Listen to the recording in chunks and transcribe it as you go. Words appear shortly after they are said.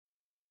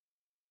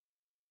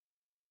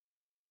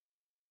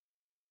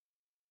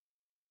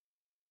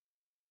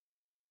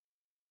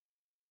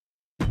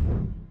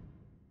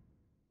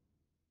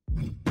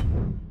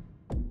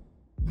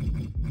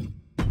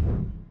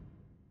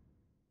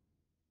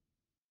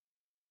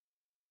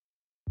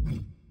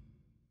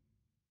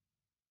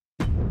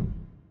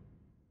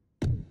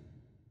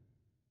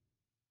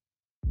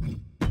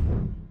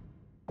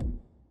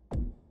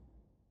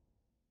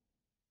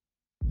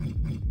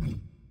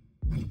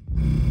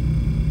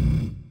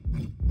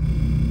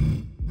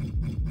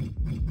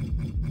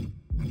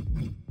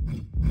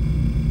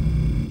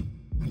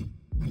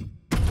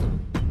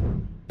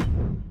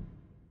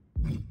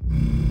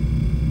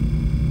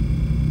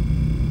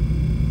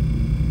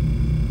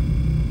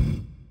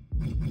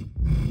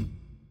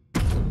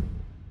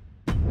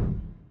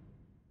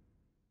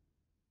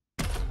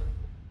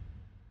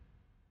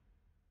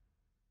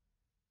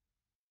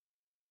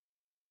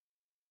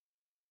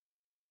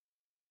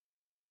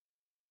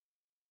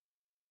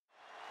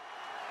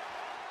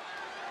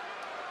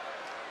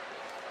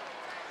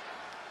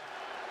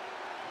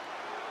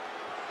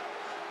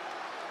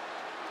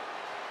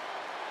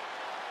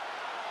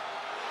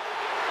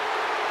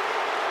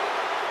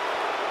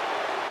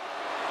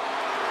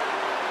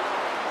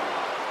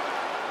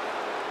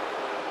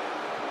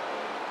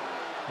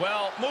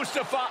Well,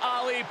 Mustafa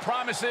Ali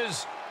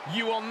promises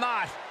you will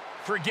not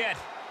forget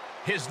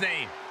his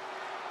name.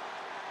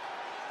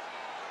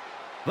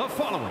 The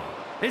following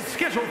is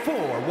scheduled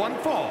for one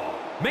fall,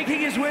 making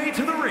his way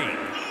to the ring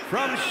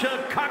from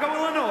Chicago,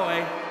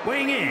 Illinois,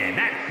 weighing in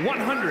at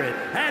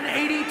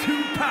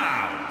 182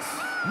 pounds,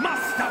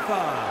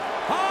 Mustafa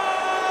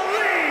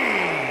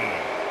Ali!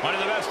 One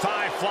of the best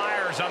high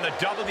flyers on the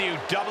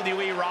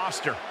WWE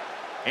roster.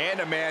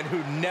 And a man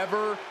who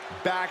never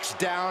backs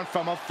down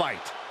from a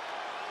fight.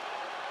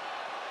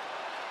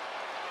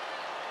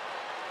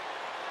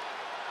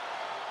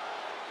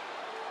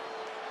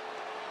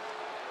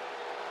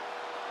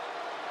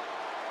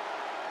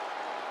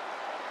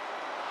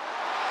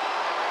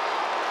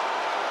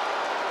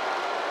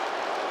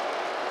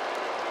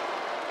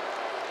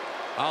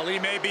 Ali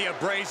may be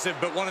abrasive,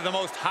 but one of the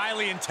most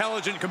highly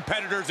intelligent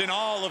competitors in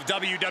all of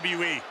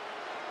WWE.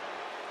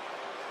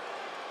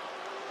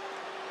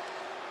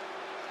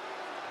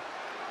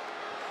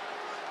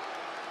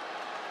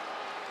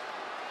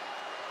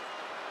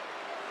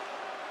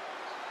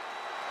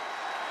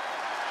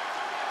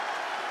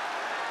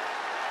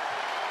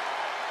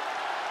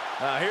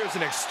 Here's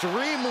an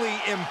extremely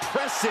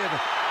impressive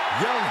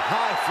young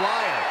high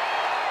flyer.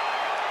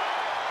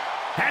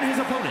 And his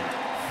opponent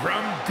from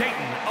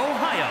Dayton,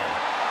 Ohio,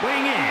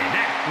 weighing in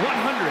at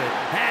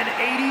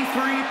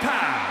 183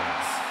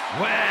 pounds,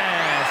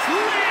 Wes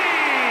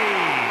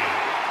Lee!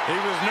 He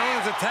was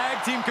known as a tag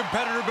team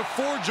competitor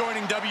before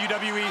joining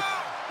WWE.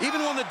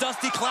 Even won the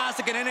Dusty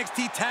Classic and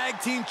NXT Tag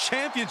Team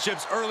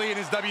Championships early in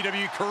his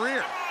WWE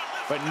career.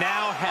 But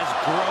now has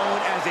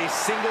grown as a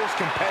singles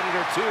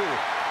competitor too,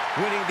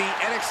 winning the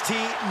NXT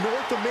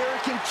North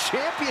American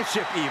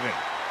Championship even.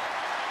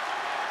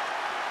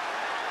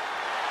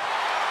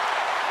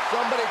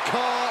 Somebody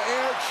call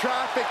air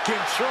traffic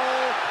control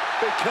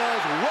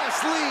because Wes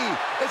Lee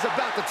is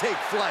about to take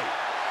flight.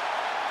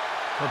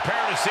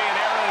 Prepare to see an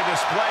aerial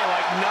display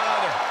like none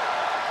other.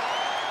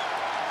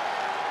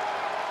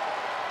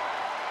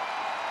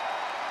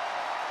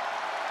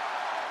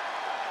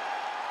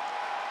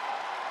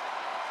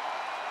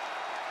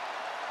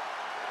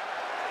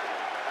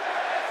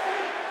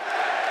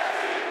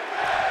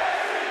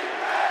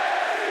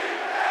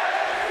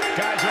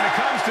 Guys, when it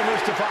comes to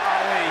Mustafa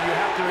Ali, you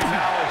have to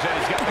acknowledge that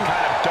he's got the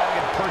kind of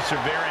dogged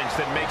perseverance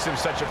that makes him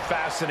such a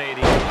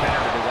fascinating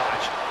competitor to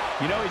watch.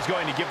 You know he's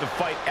going to give the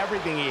fight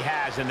everything he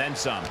has and then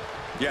some.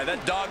 Yeah,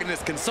 that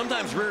doggedness can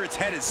sometimes rear its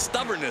head as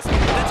stubbornness.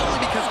 That's only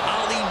because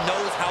Ali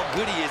knows how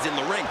good he is in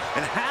the ring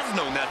and has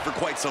known that for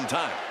quite some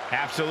time.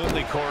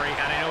 Absolutely, Corey,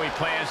 and I know he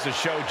plans to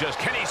show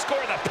just can he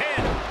score the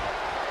pin.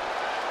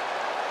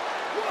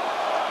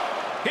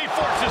 He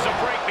forces a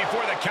break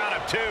before the count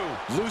of 2.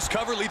 Loose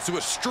cover leads to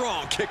a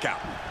strong kick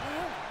out.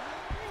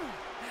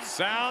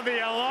 Sound the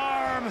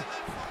alarm.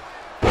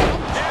 Air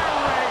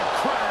raid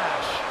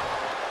crash.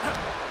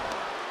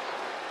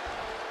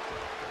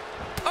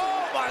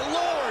 Oh, my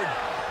Lord!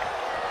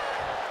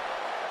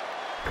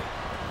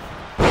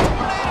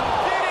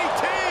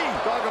 DDT!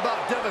 Talk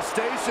about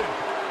devastation.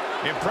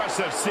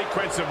 Impressive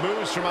sequence of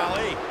moves from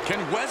Ali.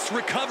 Can Wes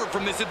recover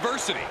from this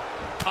adversity?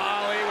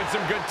 Ali with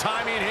some good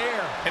timing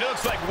here. And it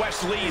looks like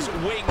Wes Lee's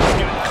wings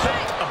got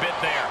clipped a bit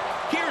there.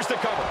 Here's the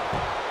cover.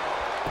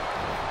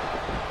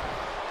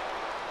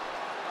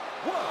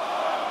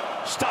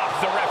 Stops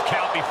the ref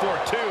count before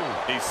 2.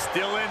 He's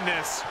still in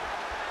this.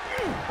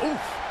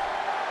 Oof.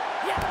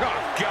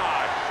 Oh,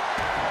 God.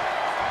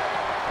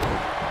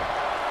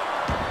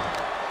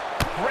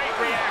 Great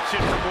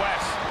reaction from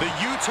Wes. The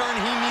U-turn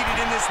he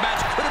needed in this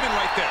match could have been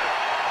right there.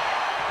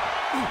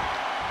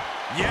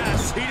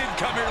 Yes, he didn't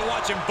come here to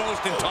watch him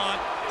boast and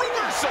taunt.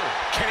 Reversal.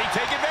 Can he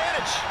take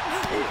advantage?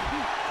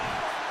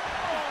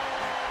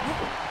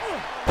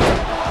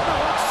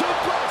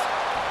 Suplex.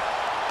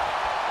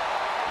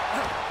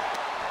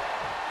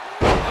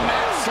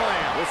 Mat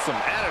slam with some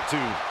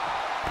attitude.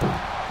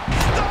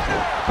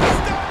 Stunner!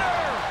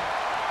 Stunner!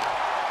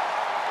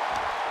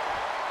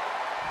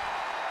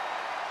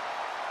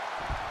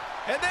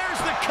 And there's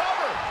the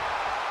cover.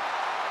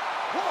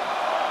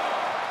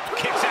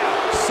 Kicks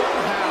out.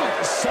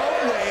 Somehow,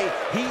 some way,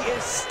 he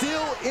is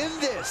still in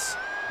this.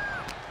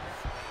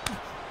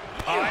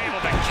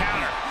 Able to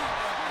counter.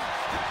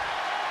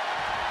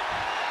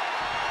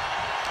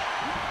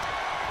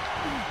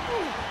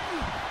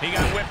 He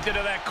got whipped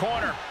into that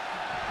corner.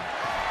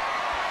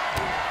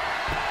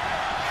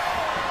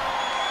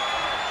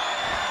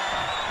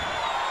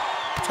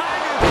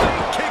 Tiger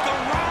feet kick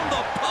around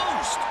the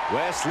post.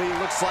 Wes Lee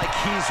looks like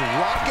he's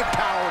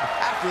rocket-powered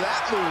after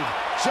that move.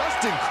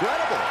 Just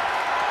incredible.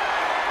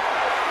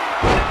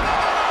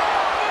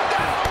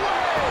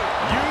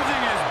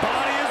 Using his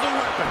body as a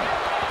weapon.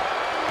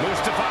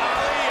 Mustafa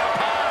Ali up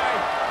high.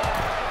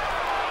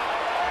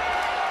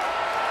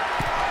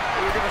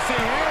 What are we going to see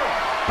here?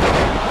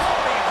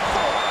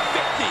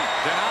 450.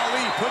 Then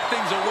Ali put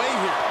things away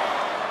here.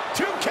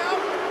 2 count.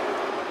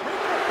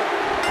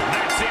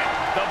 That's it.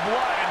 The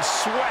blood and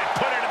sweat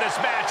put into this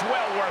match.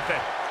 Well worth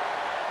it.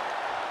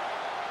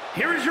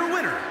 Here is your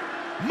winner,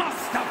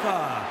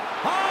 Mustafa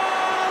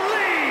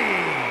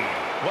Ali!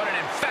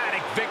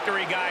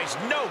 victory, guys.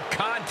 No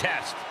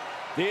contest.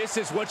 This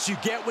is what you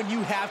get when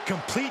you have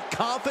complete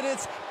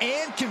confidence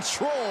and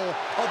control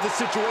of the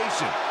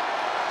situation.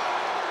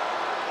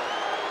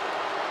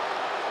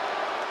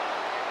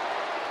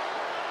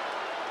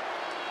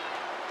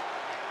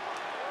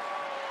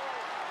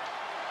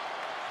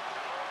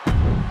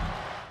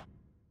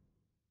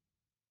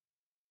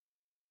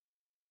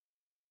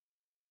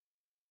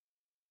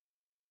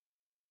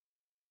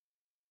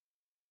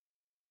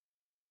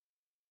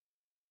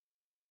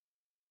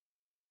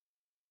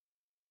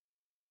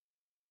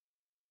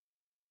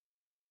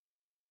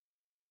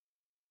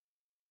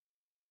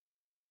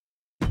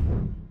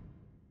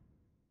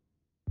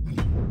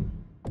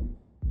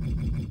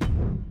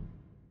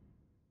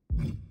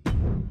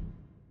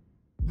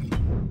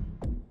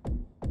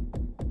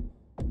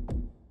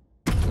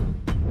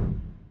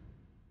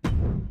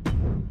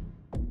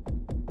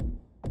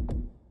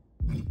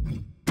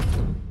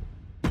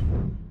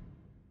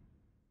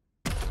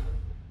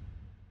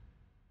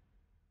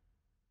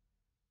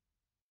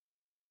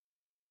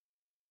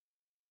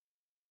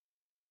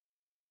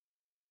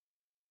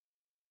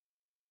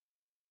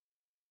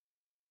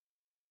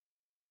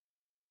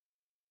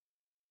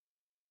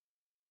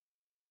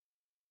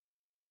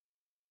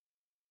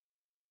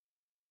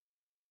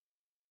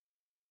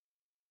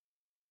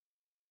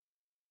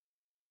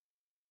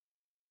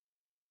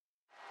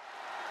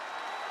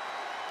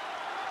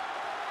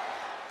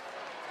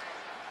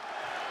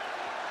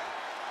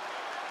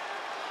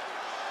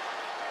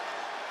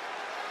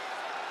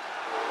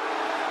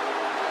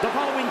 The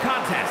following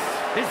contest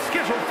is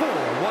scheduled for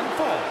one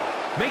fall.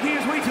 Making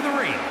his way to the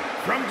ring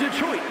from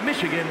Detroit,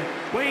 Michigan,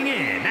 weighing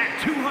in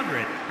at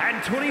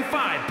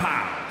 225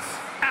 pounds,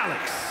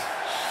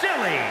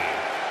 Shelley.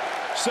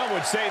 Some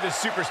would say the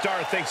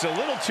superstar thinks a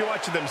little too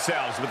much of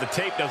themselves, but the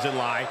tape doesn't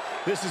lie.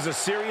 This is a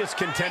serious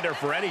contender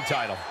for any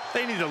title.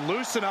 They need to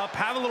loosen up,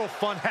 have a little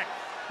fun, heck,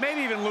 maybe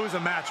even lose a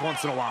match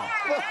once in a while.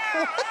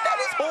 That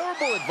is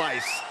horrible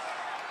advice.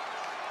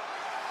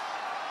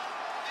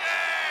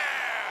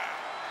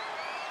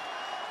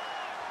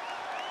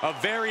 A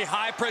very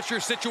high-pressure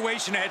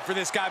situation ahead for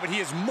this guy, but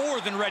he is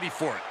more than ready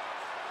for it.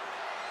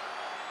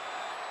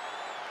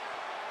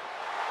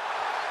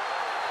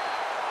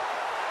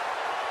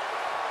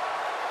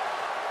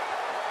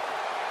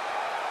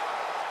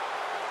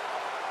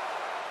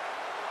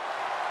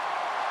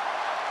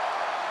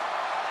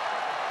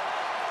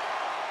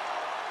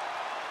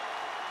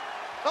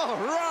 All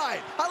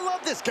right, I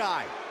love this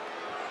guy.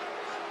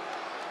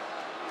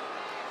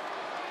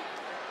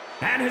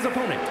 And his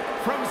opponent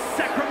from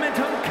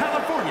Sacramento,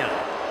 California,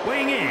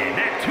 weighing in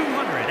at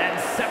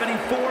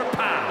 274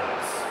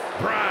 pounds,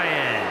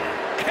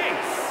 Brian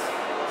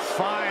Case.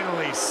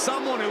 Finally,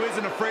 someone who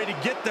isn't afraid to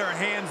get their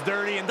hands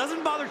dirty and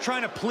doesn't bother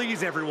trying to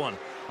please everyone.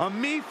 A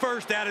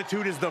me-first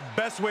attitude is the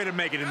best way to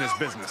make it in this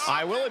business.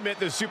 I will admit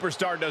the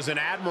superstar does an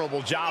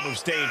admirable job of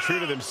staying true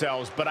to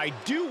themselves, but I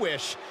do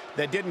wish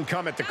that didn't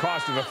come at the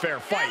cost of a fair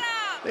fight.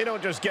 They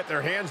don't just get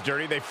their hands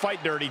dirty, they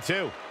fight dirty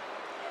too.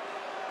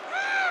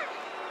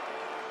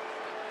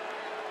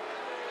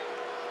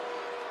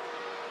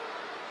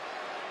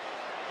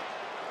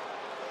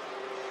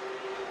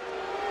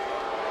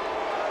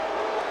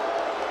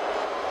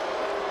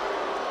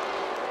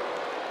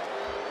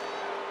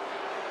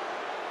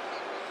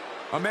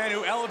 A man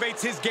who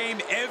elevates his game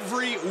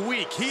every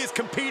week. He is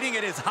competing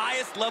at his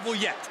highest level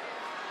yet.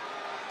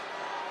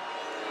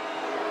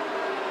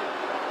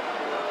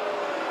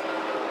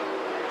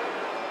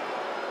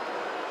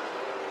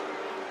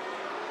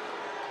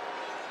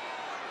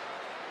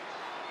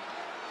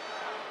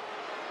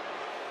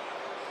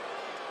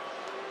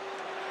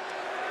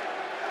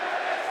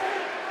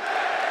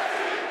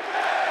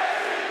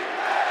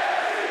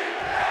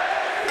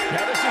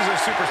 Now this is a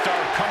superstar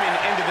coming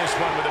into this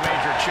one with a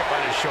major chip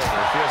on his shoulder.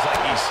 It feels like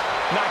he's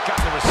not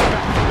gotten the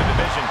respect from the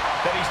division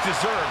that he's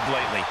deserved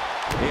lately.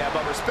 Yeah,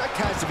 but respect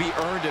has to be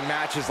earned in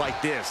matches like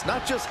this,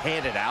 not just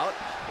handed out.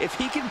 If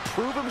he can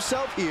prove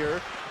himself here,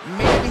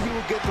 maybe he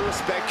will get the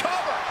respect.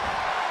 Cover!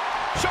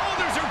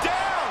 Shoulders are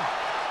down!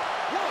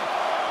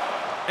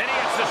 And he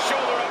gets the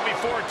shoulder up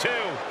before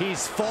two.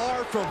 He's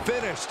far from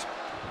finished.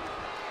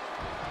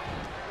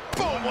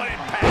 Boom, what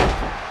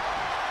impact!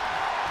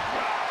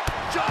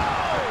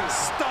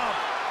 Stop!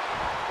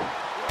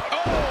 Oh,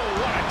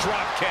 what a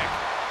drop kick.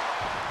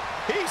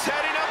 He's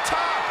heading up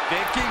top.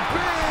 Thinking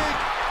big.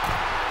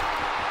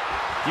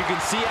 You can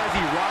see as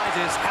he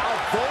rises how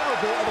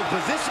vulnerable of a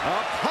position.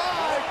 Up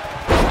high.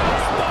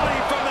 Body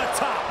from the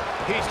top.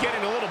 He's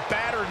getting a little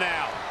battered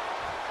now.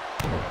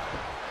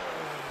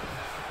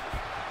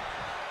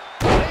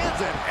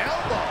 Lands an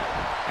elbow.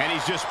 And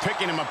he's just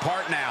picking him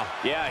apart now.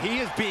 Yeah, he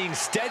is being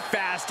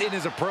steadfast in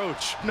his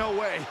approach. No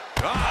way.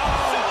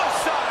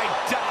 Suicide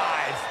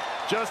dive.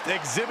 Just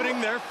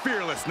exhibiting their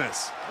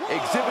fearlessness.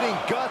 Exhibiting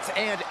guts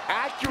and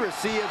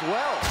accuracy as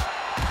well.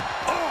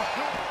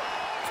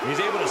 Oh. He's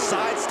able to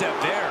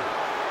sidestep there.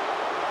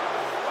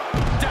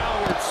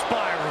 Downward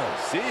spiral.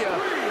 See ya.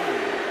 3.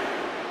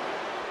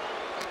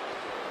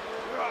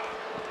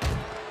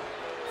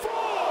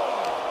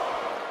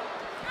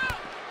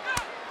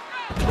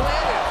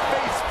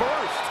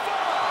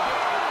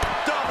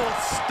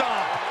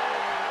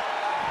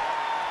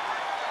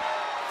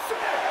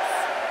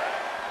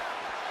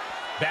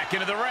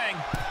 back into the ring.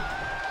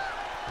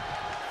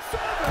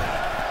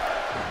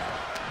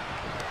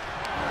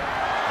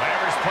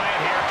 Whatever's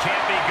playing here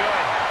can't be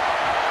good.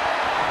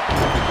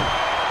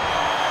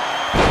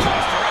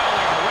 Tossed around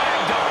like a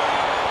rag doll.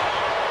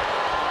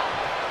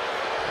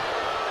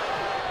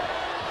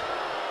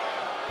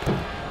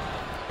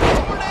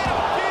 Tornado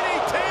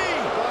DDT!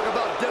 Talk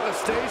about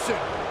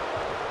devastation.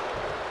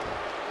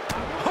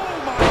 Oh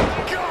my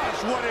gosh,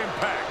 what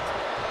impact!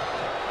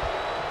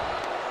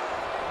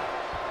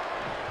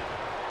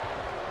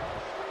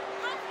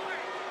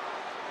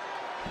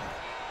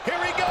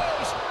 Here he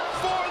goes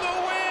for the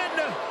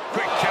win!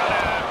 Quick count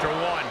out after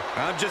one.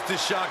 I'm just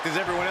as shocked as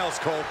everyone else,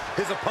 Cole,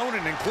 his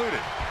opponent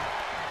included.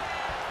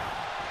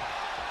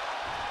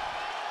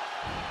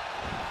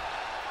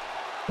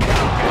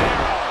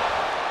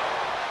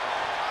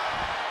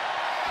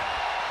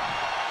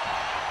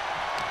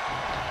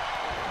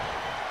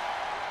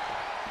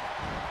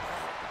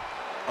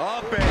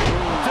 Up and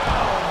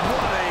down,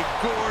 what a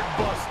gourd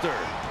buster.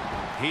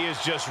 He is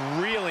just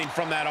reeling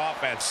from that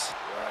offense.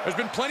 There's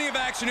been plenty of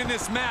action in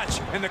this match,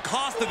 and the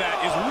cost of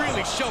that is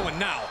really showing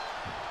now.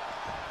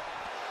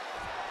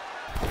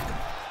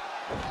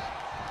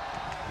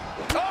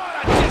 Oh,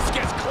 that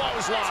discus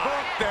clothesline.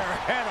 Took their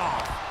head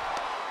off.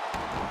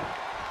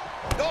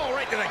 Oh,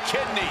 right to the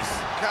kidneys.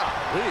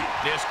 Golly.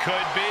 This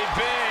could be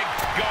big.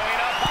 Going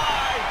up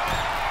high.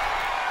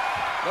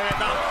 Look at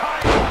the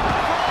height.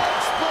 Frog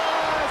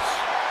splash!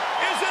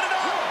 Is it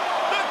enough?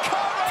 The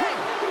cover.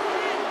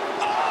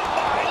 Oh,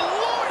 my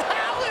Lord.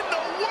 How in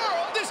the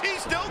world is he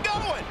still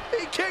going?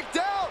 He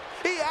kicked out!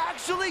 He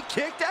actually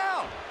kicked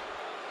out!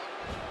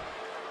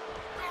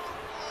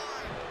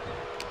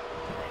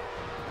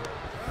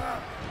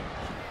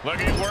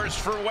 Looking worse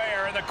for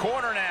wear in the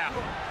corner now.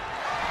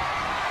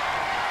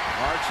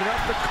 Marching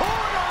up the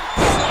corner!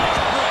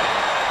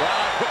 Well,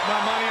 I put my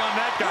money on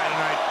that guy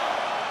tonight.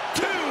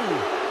 2.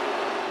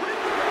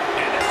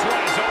 And this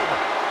one is over.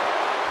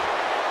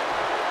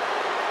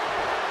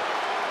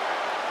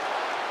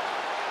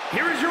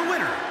 Here is your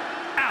winner,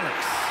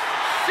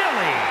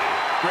 Shelley.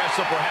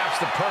 Wrestle perhaps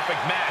the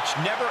perfect match.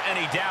 Never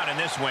any doubt in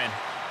this win.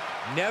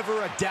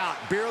 Never a doubt,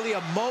 barely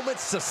a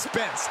moment's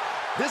suspense.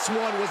 This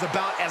one was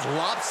about as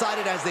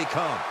lopsided as they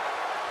come.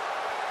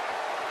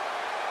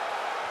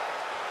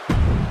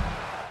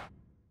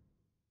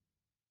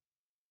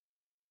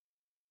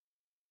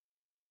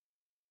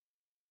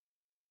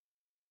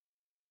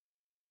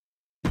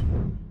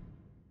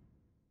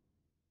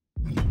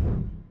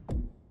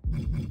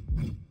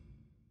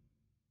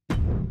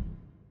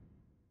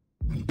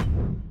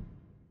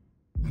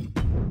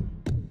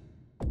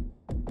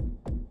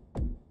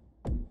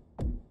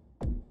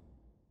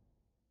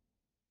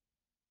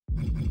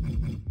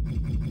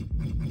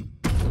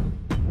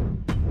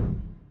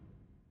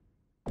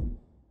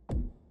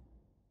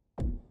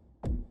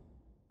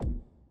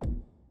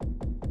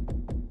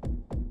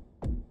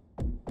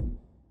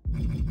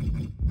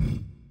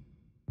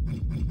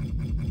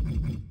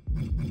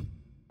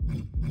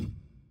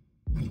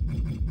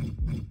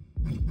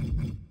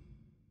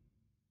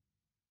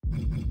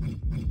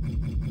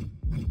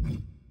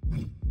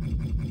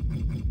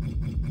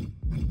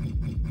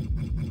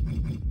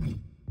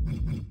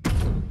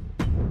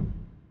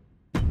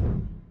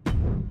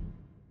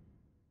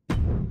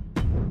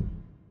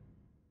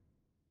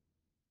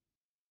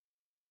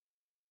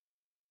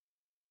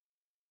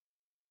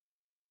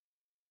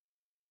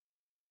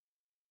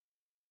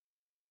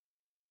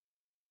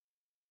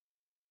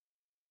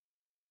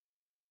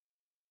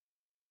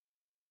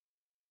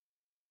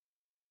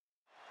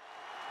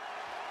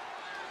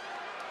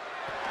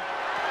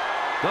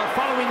 The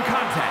following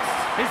contest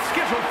is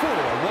scheduled for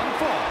one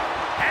fall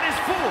and is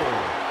for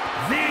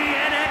the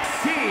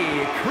NXT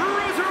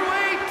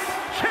Cruiserweight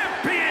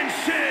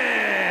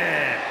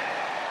Championship.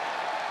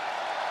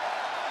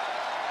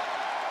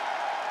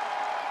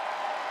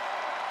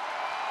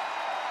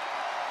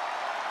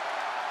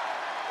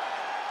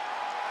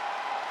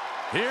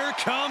 Here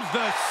comes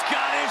the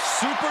Scottish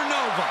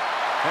Supernova.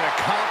 An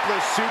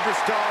accomplished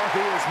superstar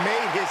who has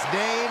made his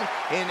name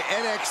in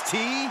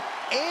NXT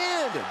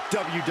and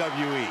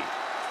WWE.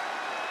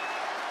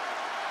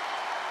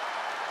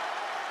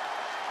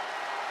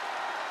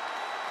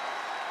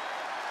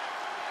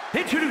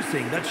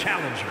 Introducing the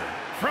challenger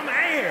from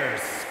Ayr,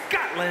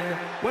 Scotland,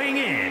 weighing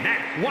in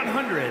at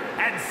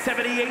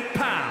 178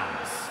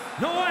 pounds,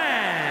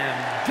 Noam.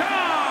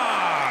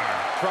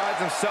 Prides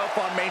himself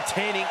on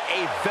maintaining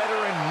a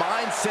veteran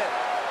mindset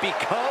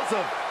because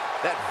of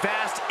that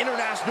vast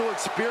international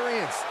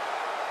experience.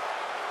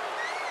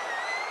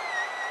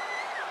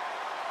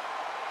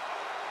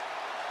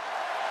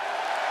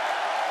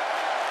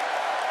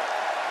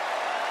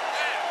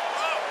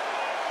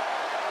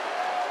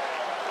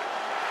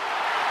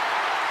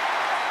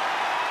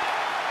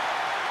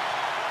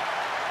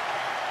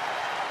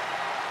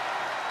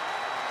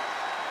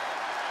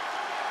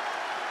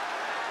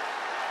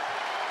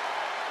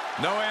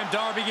 Noam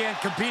Dar began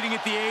competing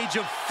at the age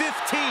of 15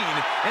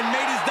 and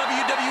made his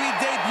WWE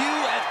debut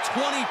at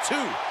 22.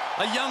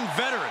 A young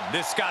veteran,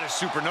 this Scottish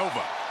Supernova.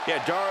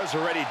 Yeah, Dara's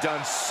already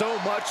done so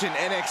much in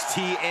NXT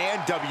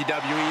and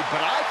WWE,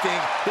 but I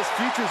think his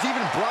future is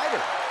even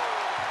brighter.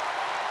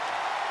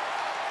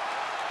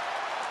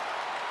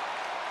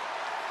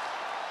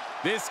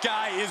 This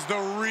guy is the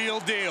real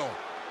deal.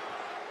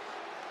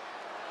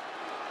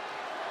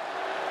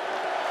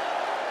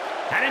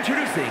 And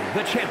introducing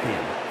the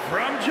champion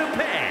from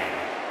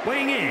Japan,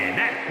 weighing in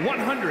at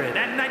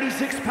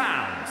 196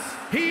 pounds,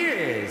 he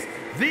is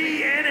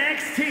the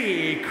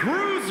NXT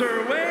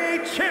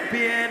Cruiserweight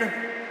Champion,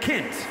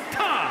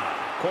 KENTA.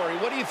 Corey,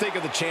 what do you think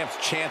of the champ's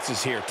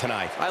chances here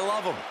tonight? I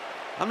love him.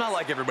 I'm not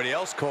like everybody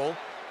else, Cole.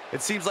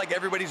 It seems like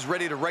everybody's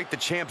ready to write the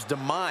champ's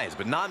demise,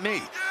 but not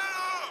me.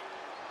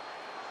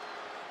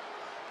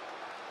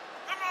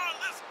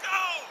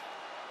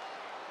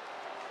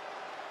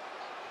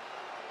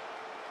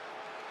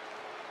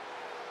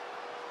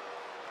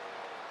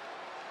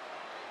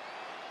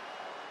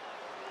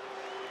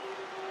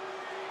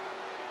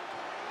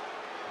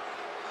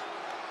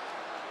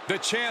 The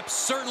champ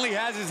certainly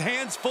has his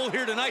hands full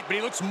here tonight, but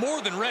he looks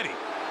more than ready.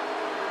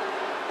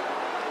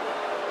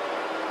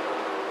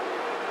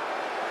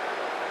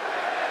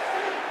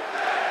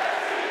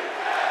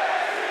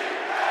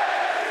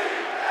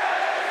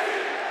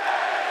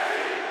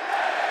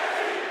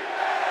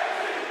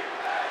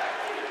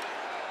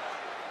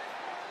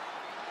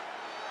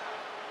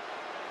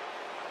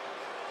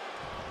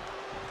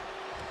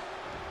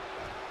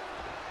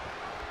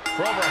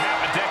 For over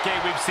half a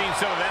decade, we've seen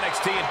some of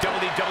NXT and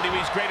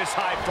WWE's greatest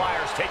high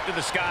flyers take to the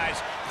skies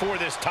for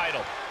this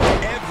title.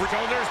 Every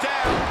shoulders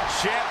down,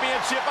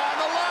 championship on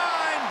the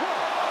line.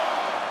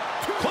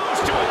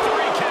 Close to a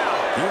 3 count.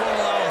 He won't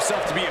allow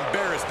himself to be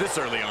embarrassed this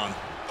early on.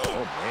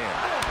 Oh, man.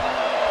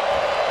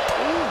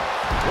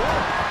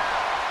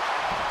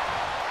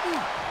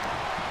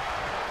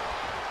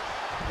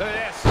 Look at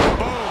this.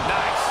 Boom.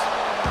 Nice.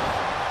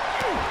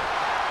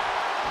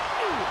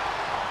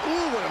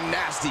 Ooh, what a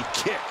nasty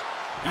kick.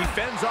 He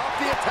fends off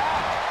the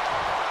attack.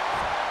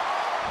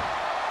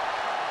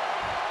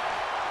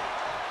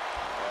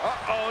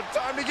 Uh-oh,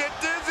 time to get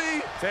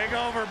dizzy. Take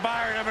over,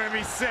 Byron. I'm going to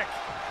be sick.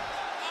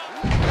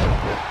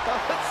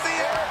 It's the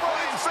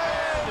airplane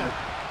spin.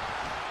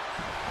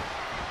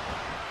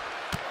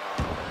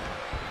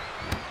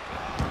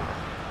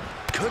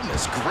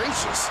 Goodness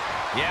gracious.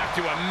 You have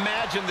to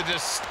imagine the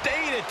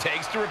disdain it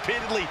takes to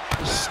repeatedly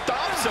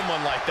stop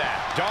someone like that.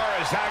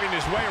 Dara's having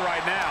his way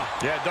right now.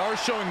 Yeah, Dara's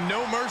showing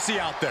no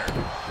mercy out there.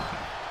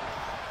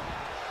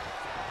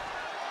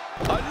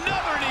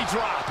 Another knee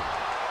drop.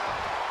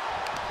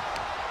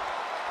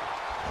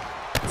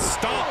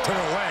 Stomp to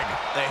the leg.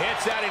 The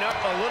hit's adding up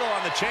a little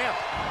on the champ.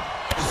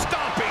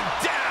 Stomping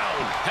down.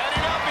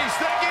 Heading up, he's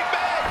thinking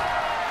big.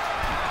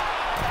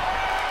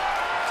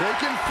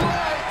 Taking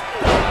flight.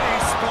 Body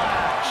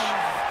splash.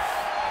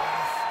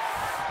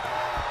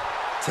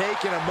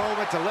 Taking a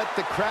moment to let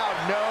the crowd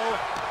know.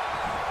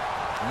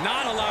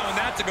 Not allowing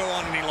that to go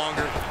on any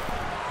longer.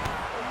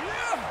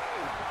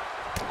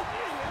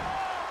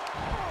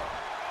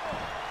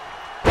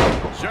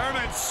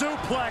 German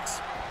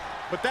suplex,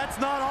 but that's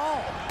not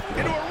all.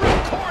 Into a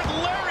ripcord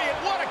lariat.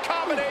 What a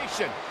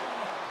combination.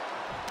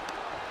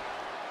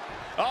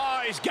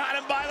 Oh, he's got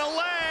him by the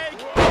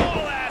leg.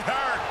 Oh, that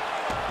hurt.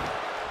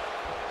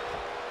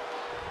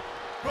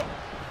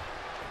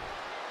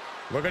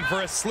 Looking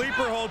for a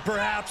sleeper hold,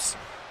 perhaps.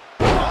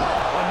 A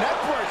neck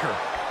breaker.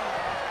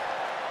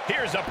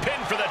 Here's a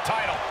pin for the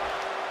title.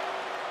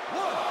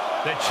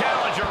 The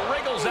challenger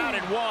wriggles out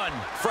in one.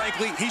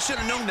 Frankly, he should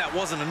have known that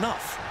wasn't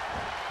enough.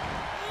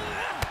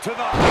 To the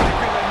back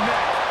of the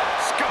neck.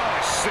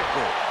 Sky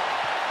sickle.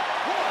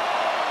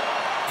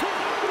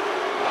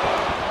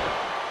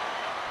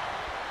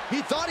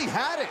 He thought he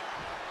had it.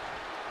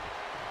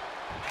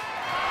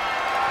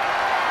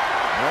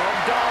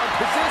 Noam dog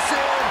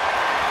position.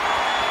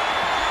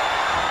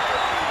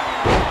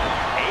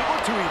 Able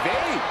to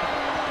evade.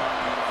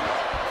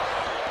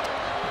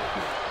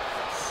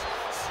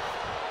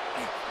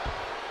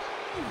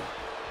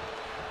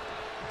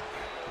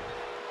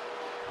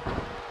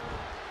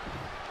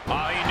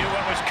 Oh, he knew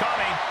what was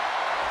coming.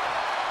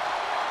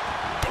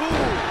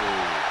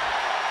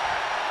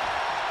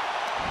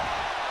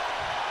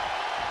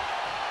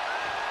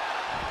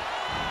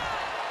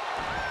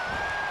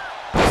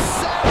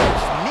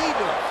 Savage knee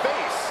to the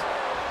face.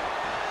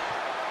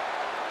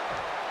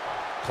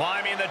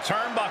 Climbing the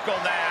turnbuckle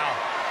now.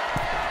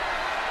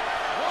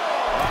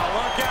 Oh,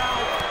 look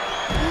out.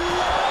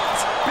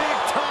 Big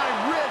time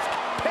risk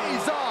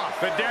pays off.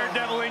 The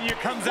daredevil in you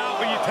comes out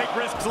when you take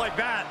risks like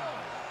that.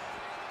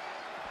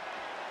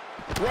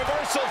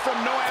 Reversal from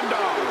Noam.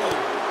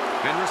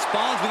 And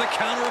responds with a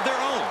counter of their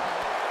own.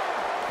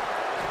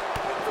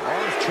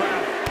 Arms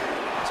trap.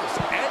 Just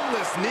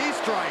endless knee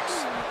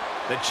strikes.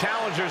 The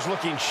challenger's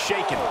looking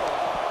shaken.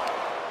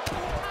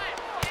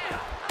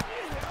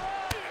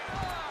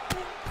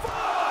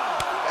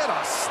 And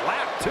a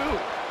slap, too.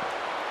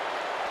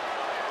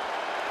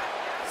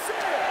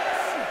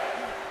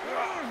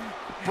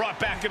 Brought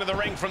back into the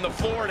ring from the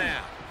floor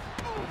now.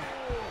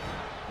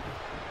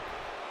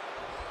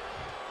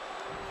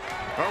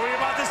 Are we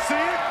about to see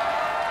it?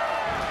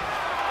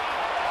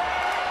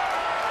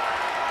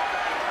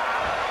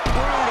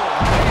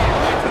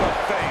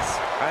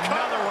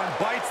 Another one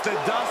bites the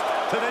dust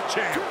to the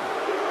champ.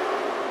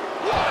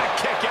 What a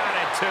kick out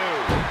at 2.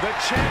 The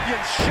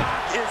champion's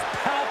shock is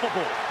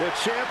palpable. The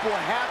champ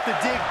will have to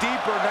dig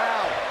deeper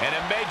now. And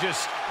it may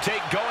just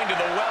take going to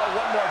the well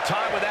one more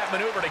time with that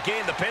maneuver to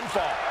gain the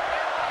pinfall.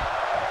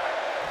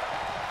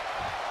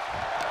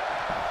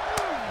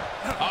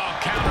 Oh,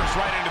 counters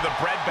right into the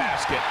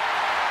breadbasket.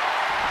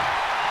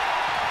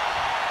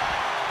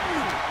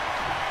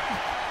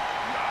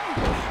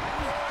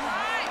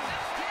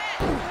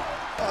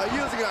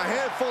 Using a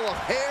handful of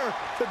hair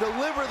to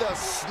deliver the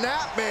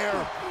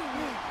snapmare.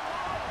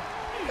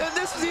 And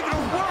this is even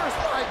worse,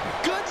 my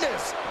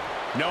goodness.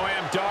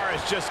 Noam Dar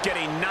is just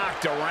getting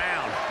knocked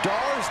around.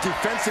 Dar's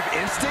defensive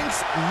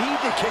instincts need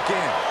to kick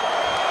in.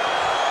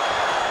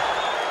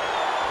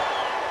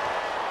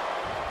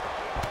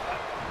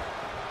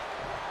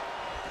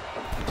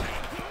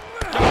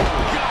 Oh,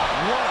 God,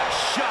 what a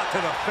shot to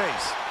the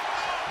face.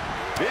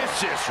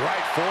 Vicious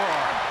right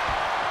forearm.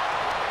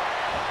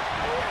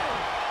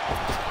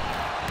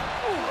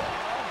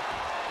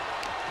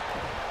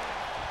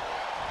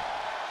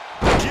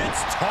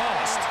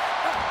 Tossed.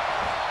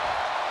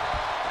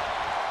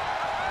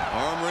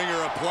 Arm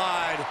wringer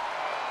applied.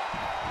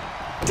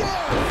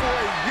 Dar for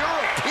a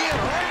European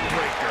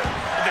armbreaker.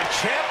 The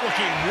champ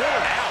looking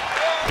worn out.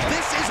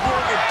 This is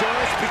where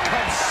endurance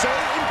becomes so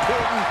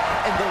important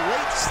in the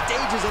late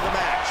stages of the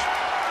match.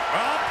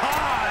 Up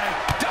high.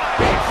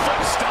 Diving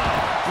foot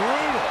stomp.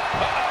 Brutal.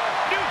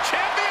 New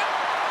champion.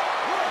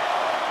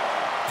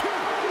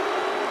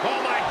 Oh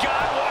my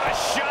God, what a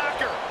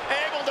shocker.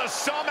 Able to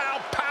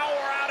somehow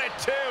power out at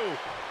 2.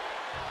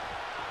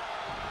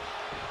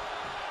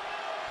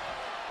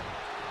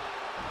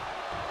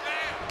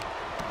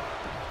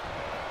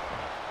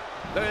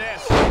 Look at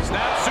this.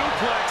 Snap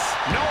suplex.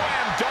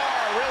 Noam Dar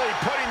really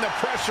putting the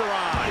pressure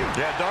on.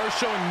 Yeah, Dar's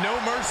showing no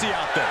mercy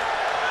out there.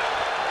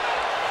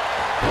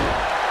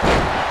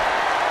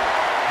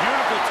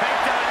 Beautiful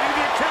takedown into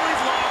the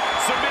Achilles lock.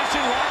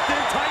 Submission locked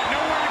in tight.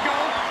 Nowhere to go.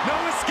 No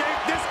escape.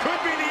 This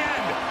could be the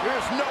end.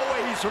 There's no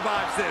way he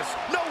survives this.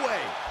 No way.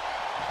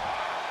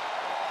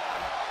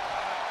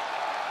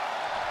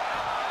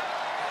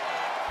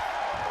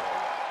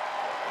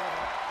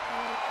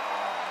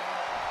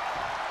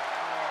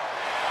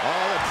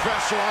 Oh, the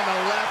pressure on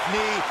the left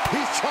knee.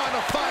 He's trying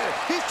to fire.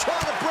 He's trying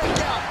to break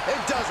out and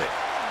does it.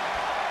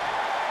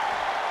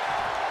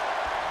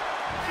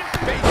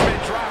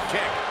 Basement drop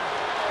kick.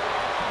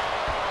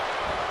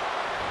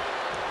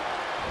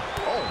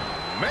 Oh,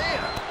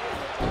 man.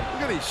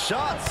 Look at these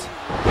shots.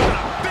 And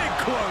a big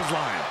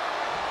clothesline.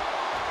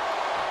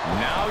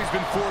 Now he's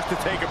been forced to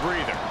take a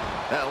breather.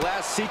 That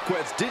last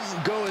sequence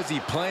didn't go as he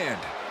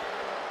planned.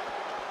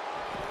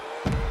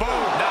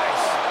 Boom.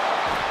 Nice.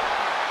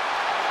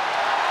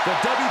 The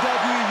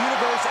WWE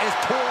Universe is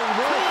pouring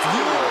more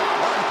fuel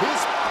on his...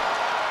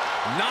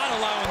 Not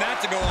allowing that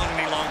to go on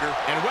any longer.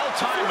 And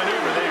well-timed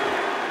maneuver there.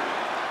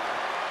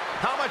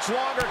 How much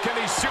longer can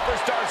these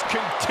superstars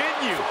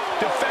continue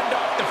to fend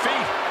off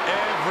defeat?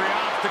 Every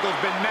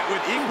obstacle's been met with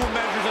equal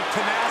measures of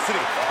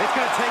tenacity. It's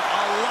going to take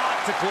a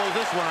lot to close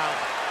this one out.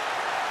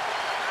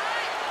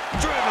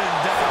 Driven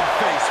down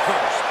face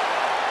first.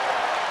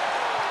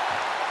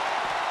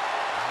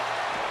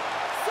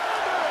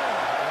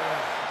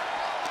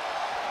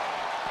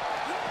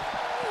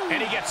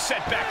 And he gets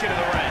set back into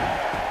the ring.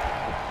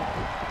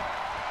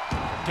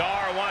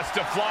 Dar wants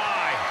to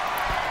fly.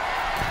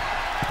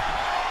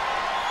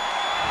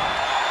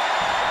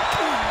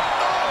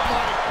 Oh,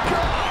 my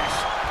gosh!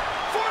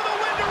 For the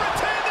win to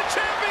retain the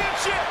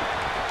championship!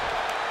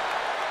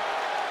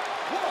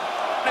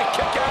 A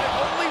kick out at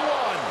only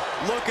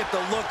 1. Look at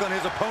the look on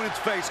his opponent's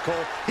face,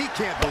 Cole. He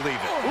can't believe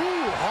it.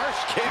 Ooh,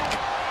 harsh kick.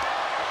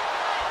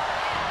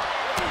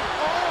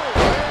 Oh,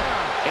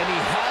 man. And he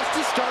has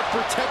to start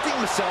protecting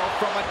himself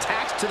from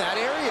attacks to that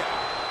area.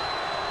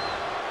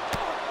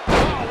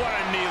 Oh, what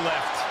a knee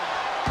lift.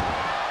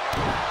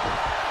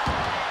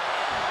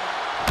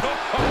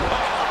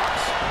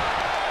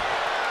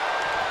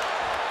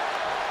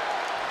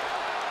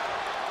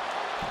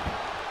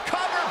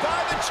 Covered by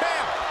the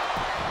champ.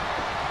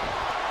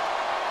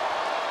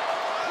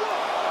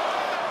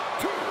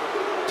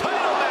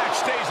 Title match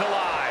stays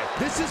alive.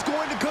 This is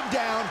going to come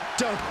down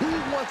to who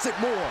wants it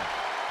more.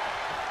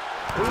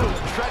 Ooh,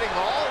 treading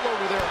all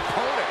over their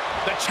opponent.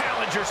 The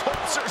challenger's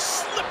hopes are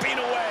slipping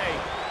away.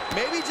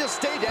 Maybe just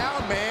stay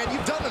down, man.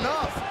 You've done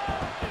enough.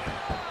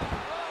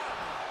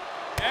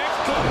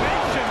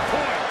 Exclamation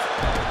point.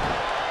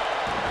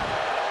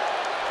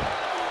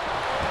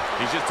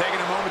 He's just taking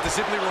a moment to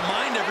simply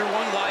remind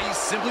everyone why he's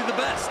simply the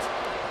best.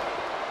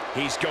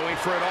 He's going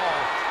for it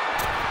all.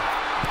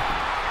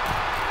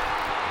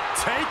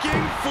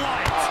 Taking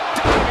flight.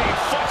 Diving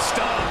foot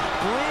stomp.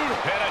 Brutal.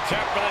 And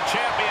attempt for the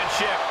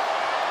championship.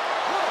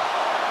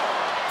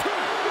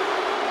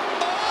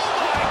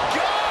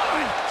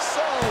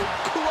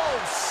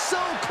 So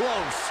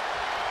close.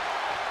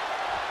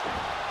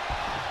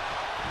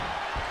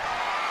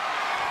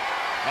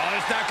 Oh,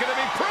 it's not going to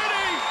be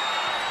pretty.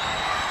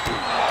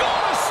 Go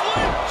to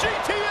sleep,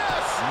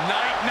 GTS.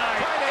 Night,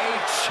 night. A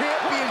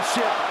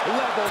championship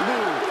level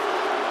move.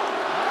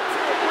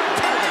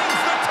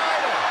 Retains the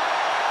title.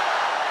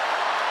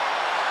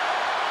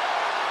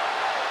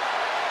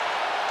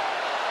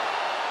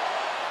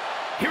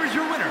 Here is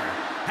your winner,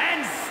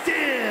 and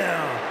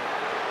still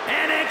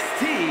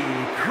NXT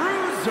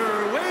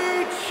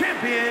Cruiserweight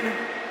Champion,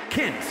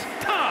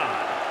 KENTA.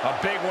 A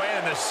big win,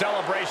 and the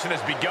celebration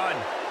has begun.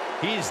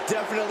 He's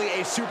definitely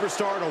a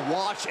superstar to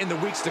watch in the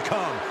weeks to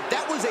come.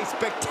 That was a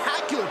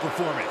spectacular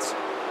performance.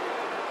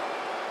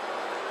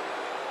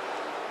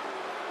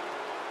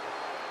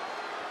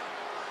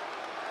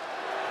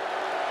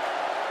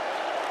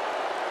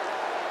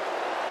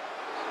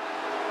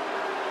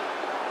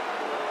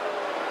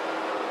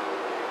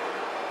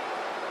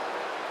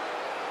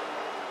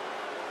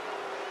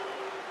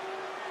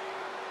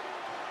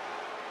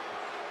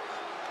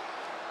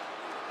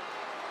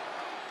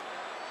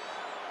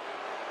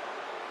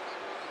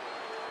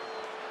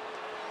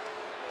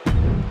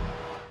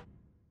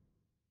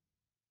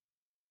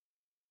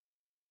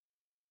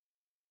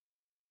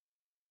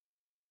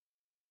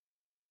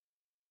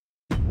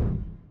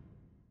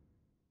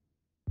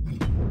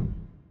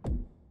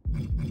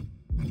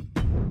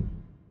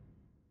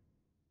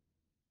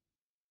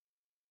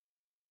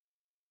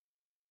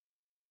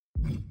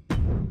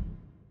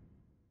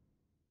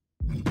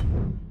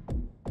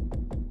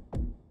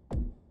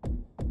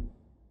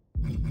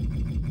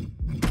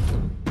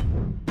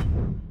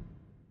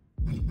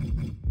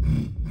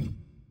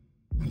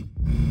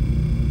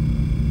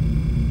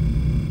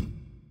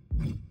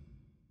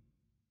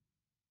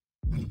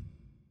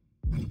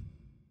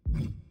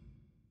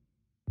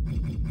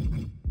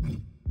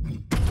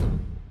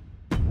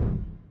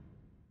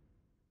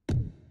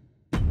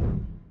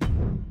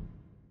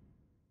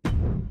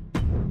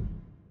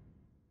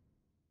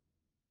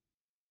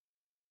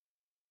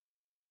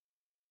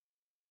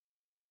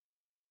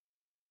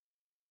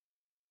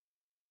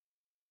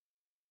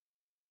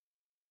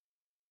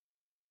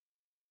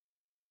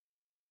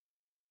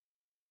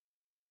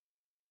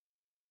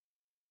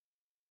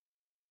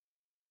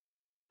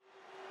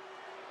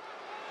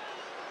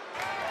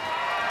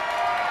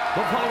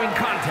 The following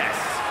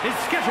contest is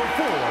scheduled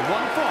for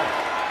one fall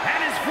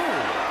and is for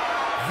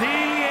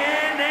the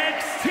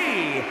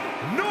NXT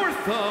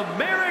North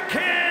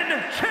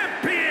American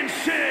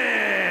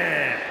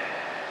Championship.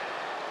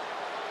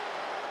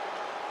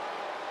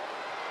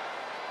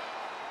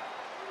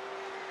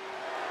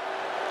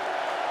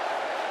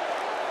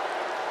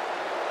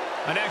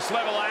 A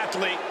next-level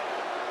athlete,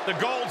 the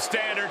gold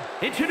standard.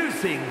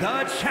 Introducing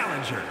the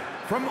challenger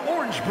from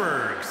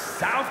Orangeburg,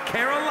 South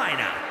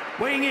Carolina,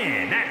 weighing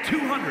in at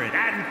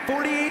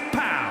 248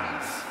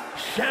 pounds,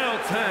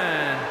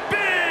 Shelton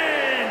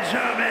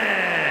Benjamin.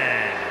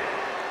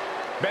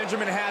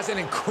 Benjamin has an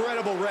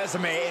incredible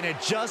resume, and it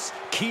just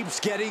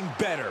keeps getting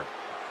better.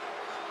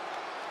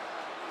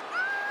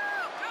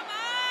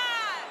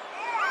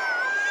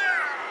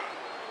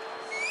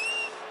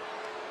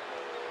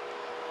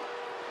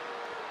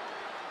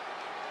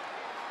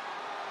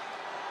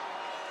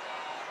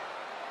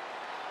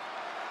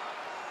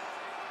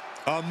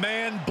 A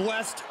man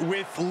blessed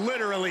with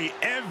literally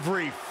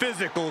every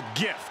physical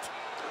gift.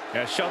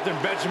 Yeah, Shelton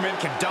Benjamin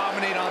can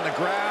dominate on the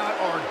ground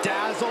or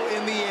dazzle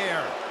in the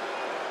air.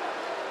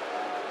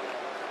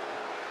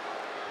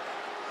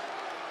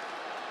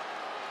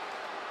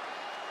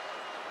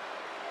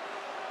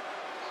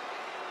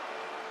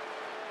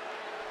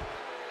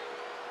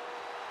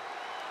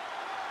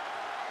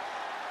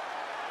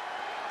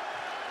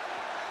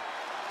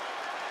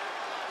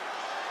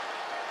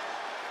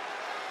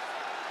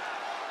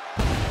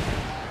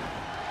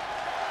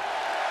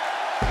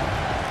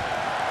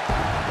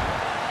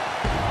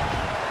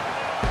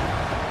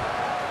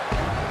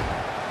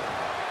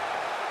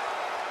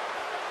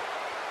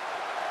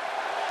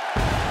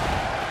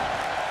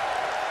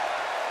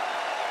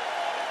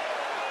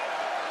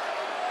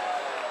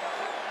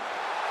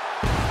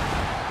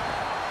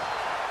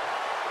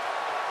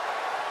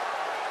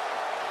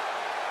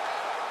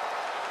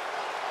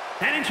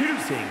 And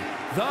introducing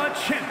the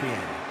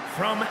champion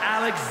from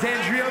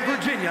Alexandria,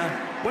 Virginia,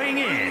 weighing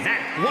in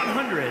at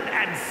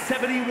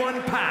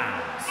 171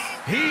 pounds.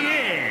 He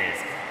is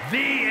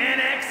the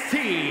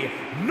NXT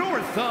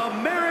North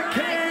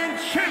American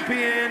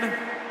Champion,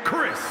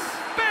 Chris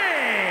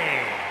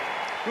Bay.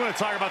 You want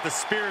to talk about the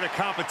spirit of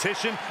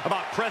competition,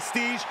 about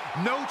prestige?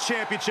 No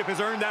championship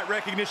has earned that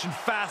recognition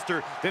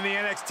faster than the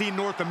NXT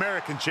North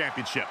American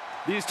Championship.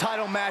 These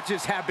title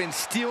matches have been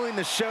stealing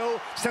the show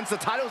since the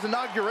title's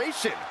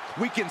inauguration.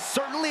 We can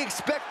certainly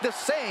expect the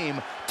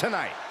same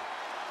tonight.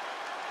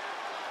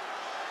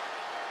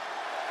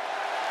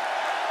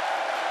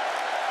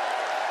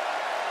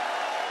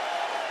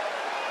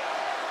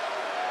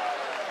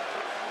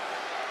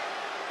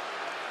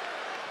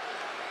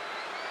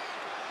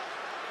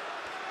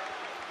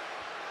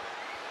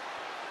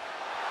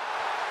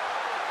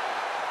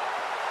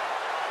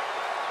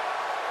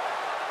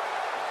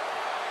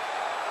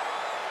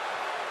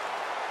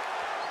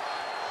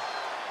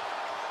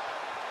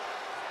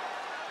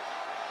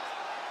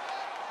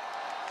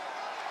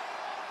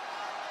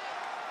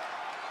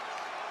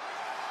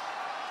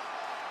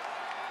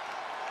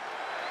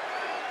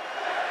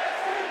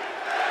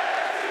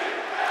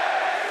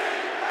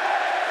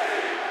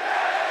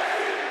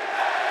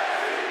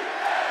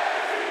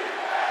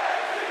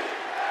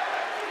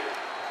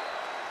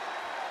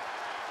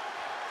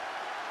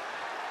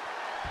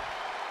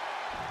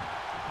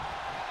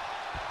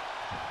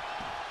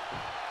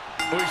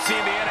 We've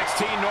seen the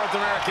NXT North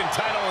American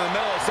title in the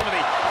middle of some of the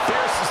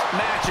fiercest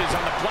matches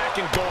on the black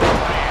and gold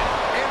brand.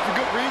 And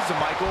for good reason,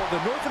 Michael. The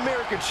North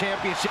American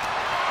Championship.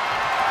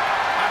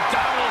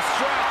 Abdominal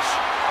stretch.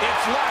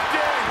 It's locked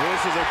in.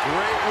 This is a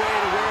great way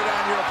to wear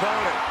down your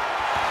opponent.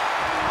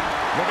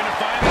 Looking to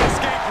find an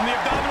escape from the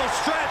abdominal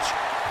stretch.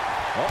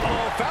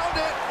 Uh-oh, found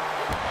it.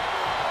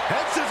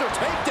 Head scissor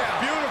takedown.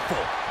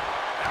 Beautiful.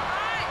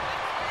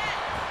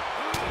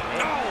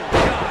 Oh,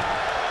 God.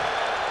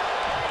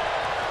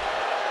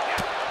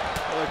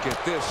 Look at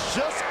this,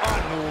 just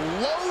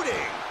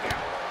unloading.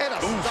 And a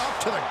stop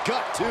to the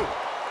gut, too.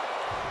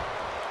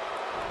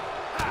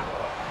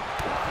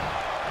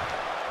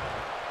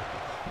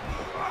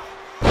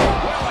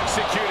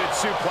 Well-executed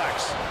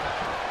suplex.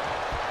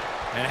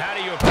 And how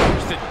do you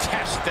approach the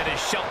test that is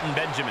Shelton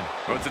Benjamin?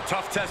 Well, it's a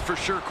tough test for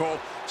sure, Cole.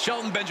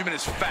 Shelton Benjamin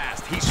is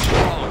fast. He's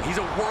strong. He's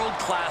a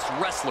world-class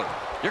wrestler.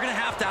 You're going to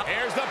have to...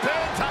 Here's the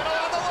pin, title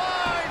on the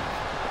line.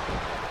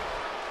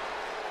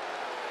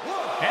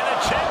 And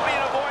the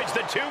champion avoids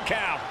the 2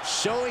 count.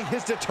 Showing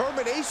his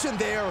determination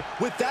there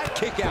with that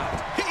kick out.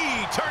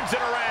 He turns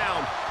it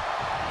around.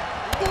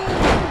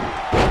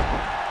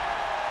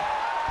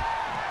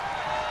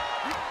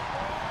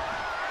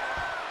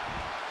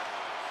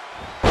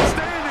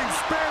 Standing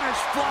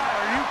Spanish fly.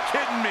 Are you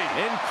kidding me?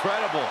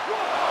 Incredible.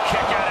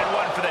 Kick out and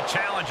 1 for the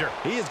challenger.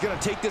 He is going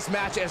to take this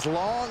match as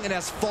long and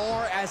as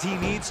far as he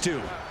needs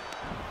to.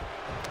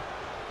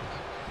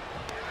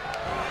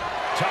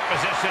 Tough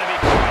position to be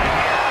caught in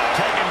here.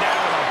 Taken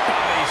down with a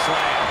body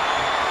slam.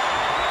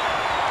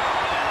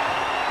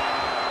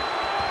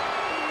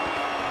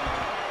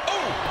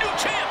 Oh, new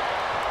champ.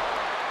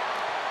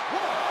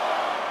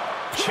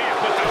 Champ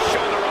with the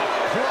shoulder up.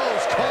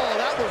 Close call.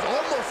 That was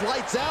almost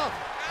lights out.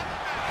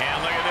 And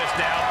look at this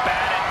now.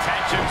 Bad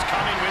intentions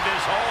coming with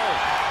this hold.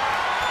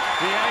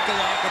 The ankle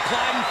lock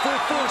applied in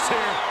full force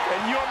here.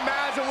 Can you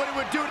imagine what it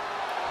would do?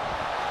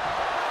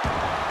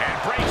 And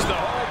breaks the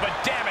hold, but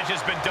damage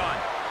has been done.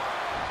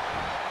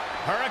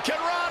 Hurricane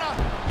Rana.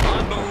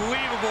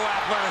 Unbelievable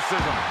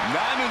athleticism.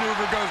 That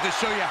maneuver goes to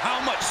show you how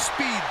much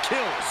speed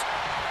kills.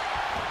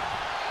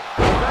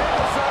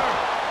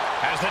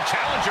 As the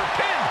challenger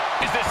pinned.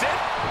 Is this it?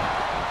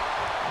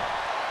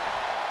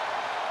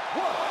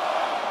 1,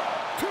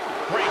 2.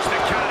 Breaks the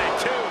count at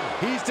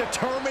 2. He's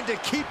determined to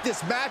keep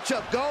this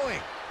matchup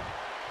going.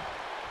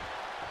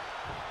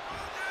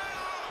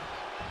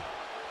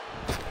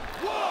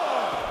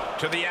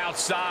 To the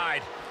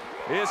outside.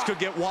 This could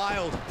get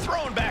wild.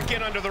 Thrown back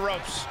in under the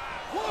ropes.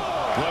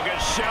 Look at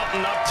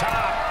Shelton up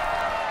top.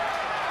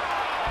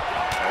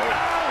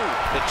 Oh,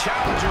 the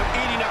challenger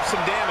eating up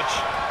some damage.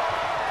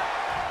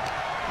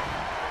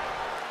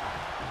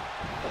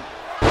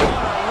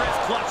 What a wrist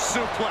clutch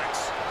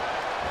suplex.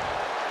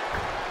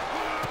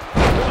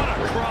 What a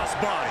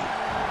crossbody.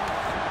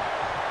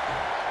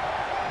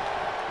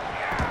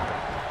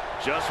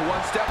 Just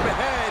 1 step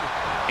ahead,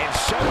 and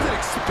Shelton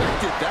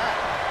expected that.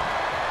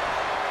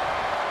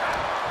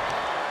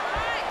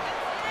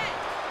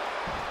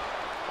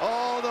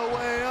 All the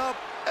way up,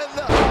 and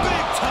the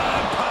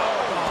Big-time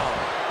powerbomb.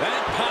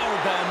 That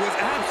powerbomb was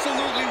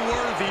absolutely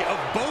worthy of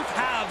both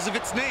halves of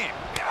its name.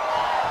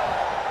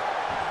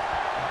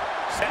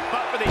 Set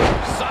up for the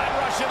side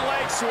Russian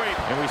leg sweep.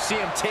 And we see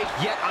him take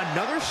yet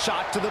another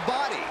shot to the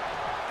body.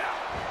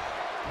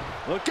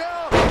 Look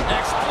out!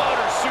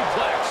 Exploder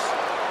suplex.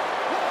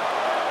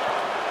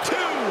 2.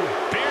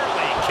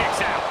 Barely kicks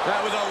out.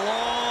 That was a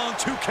long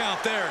 2 count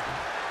there.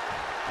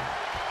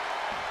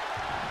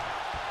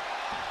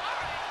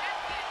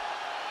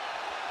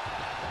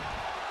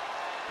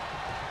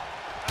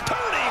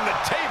 Turning the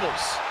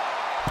tables.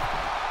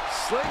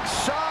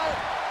 Slingshot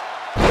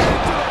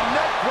into the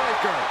neck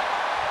breaker.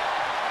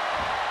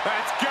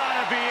 That's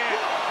gotta be it.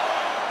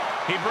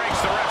 He breaks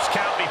the ref's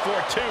count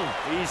before 2.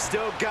 He's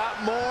still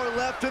got more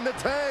left in the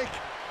tank.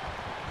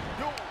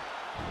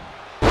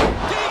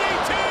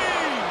 DDT!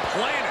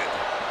 Planted.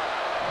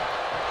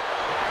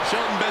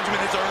 Shelton Benjamin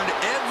has earned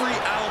every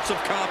ounce of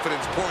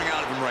confidence pouring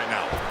out of him right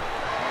now.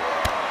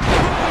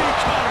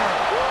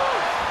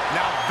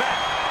 Now that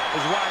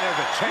is why they're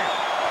the champ.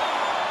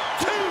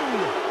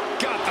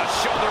 2. Got the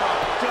shoulder up.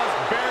 Just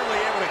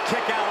barely able to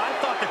kick out. I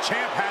thought the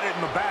champ had it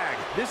in the bag.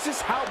 This is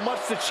how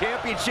much the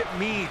championship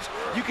means.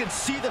 You can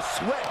see the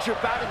sweat drip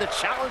out of the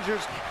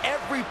challenger's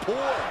every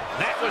pore.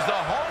 That was the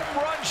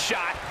home run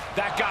shot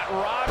that got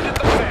robbed at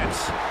the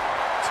fence.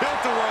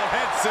 Tilt-a-whirl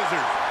head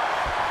scissors.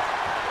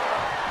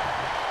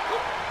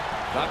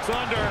 Ducks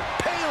under.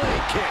 Pele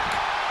kick.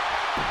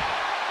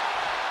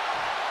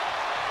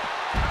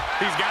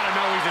 He's got to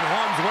know he's in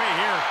harm's way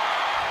here.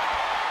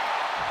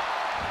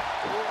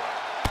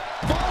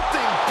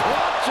 Vaulting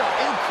plancha.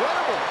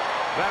 Incredible.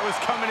 That was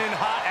coming in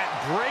hot at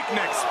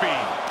breakneck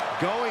speed.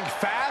 Going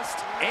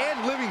fast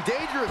and living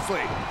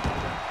dangerously.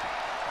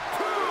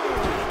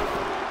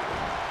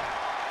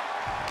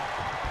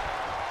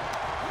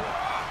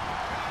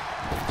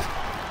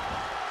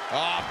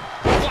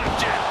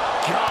 Flapjack.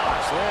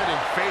 Gosh,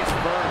 landing face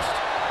first.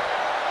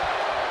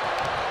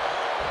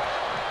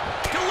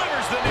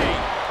 Delivers the knee.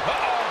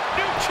 Uh-oh.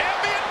 New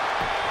champion.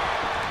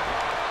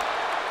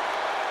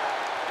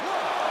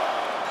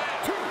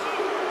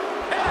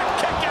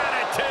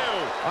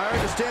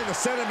 understand the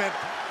sentiment,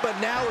 but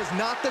now is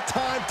not the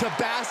time to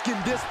bask in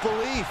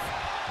disbelief.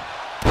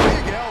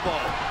 Big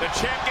elbow. The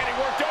champ getting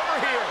worked over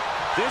here.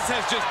 This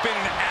has just been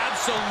an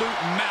absolute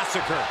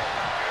massacre.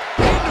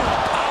 Into a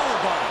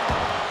powerbomb.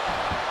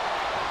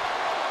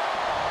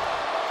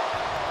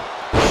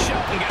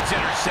 Shelton gets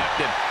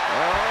intercepted.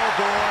 Oh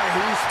boy,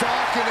 he's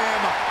stalking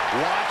him.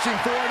 Watching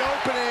for an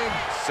opening.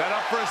 Set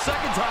up for a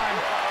second time.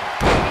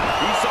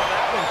 He saw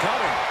that one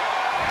coming.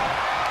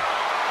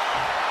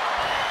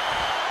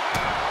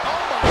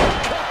 Oh my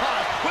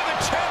God, with a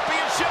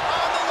championship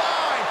on the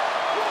line.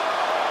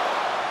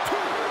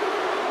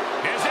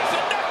 Is this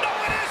enough? No,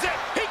 it isn't.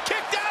 He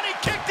kicked out. He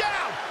kicked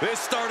out. This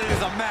started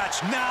as a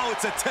match. Now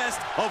it's a test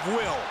of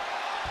will.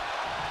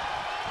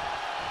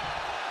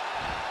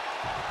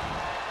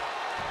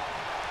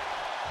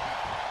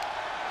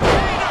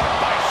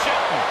 By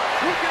Shelton.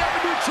 We could have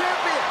a new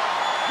champion.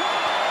 1,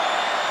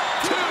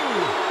 2.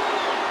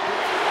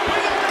 We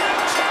got a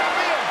new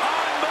champion.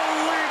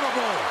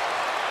 Unbelievable.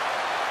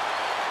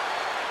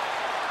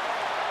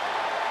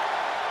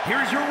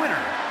 Here's your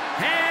winner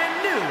and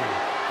new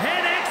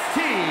NXT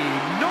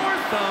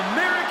North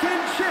American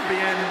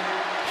Champion,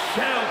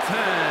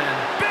 Shelton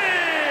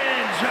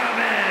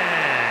Benjamin.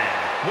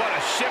 What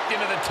a shift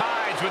into the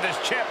tides with this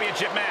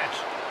championship match.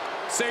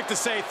 Safe to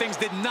say things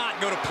did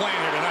not go to plan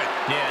here tonight.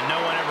 Yeah,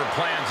 no one ever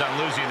plans on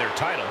losing their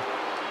title.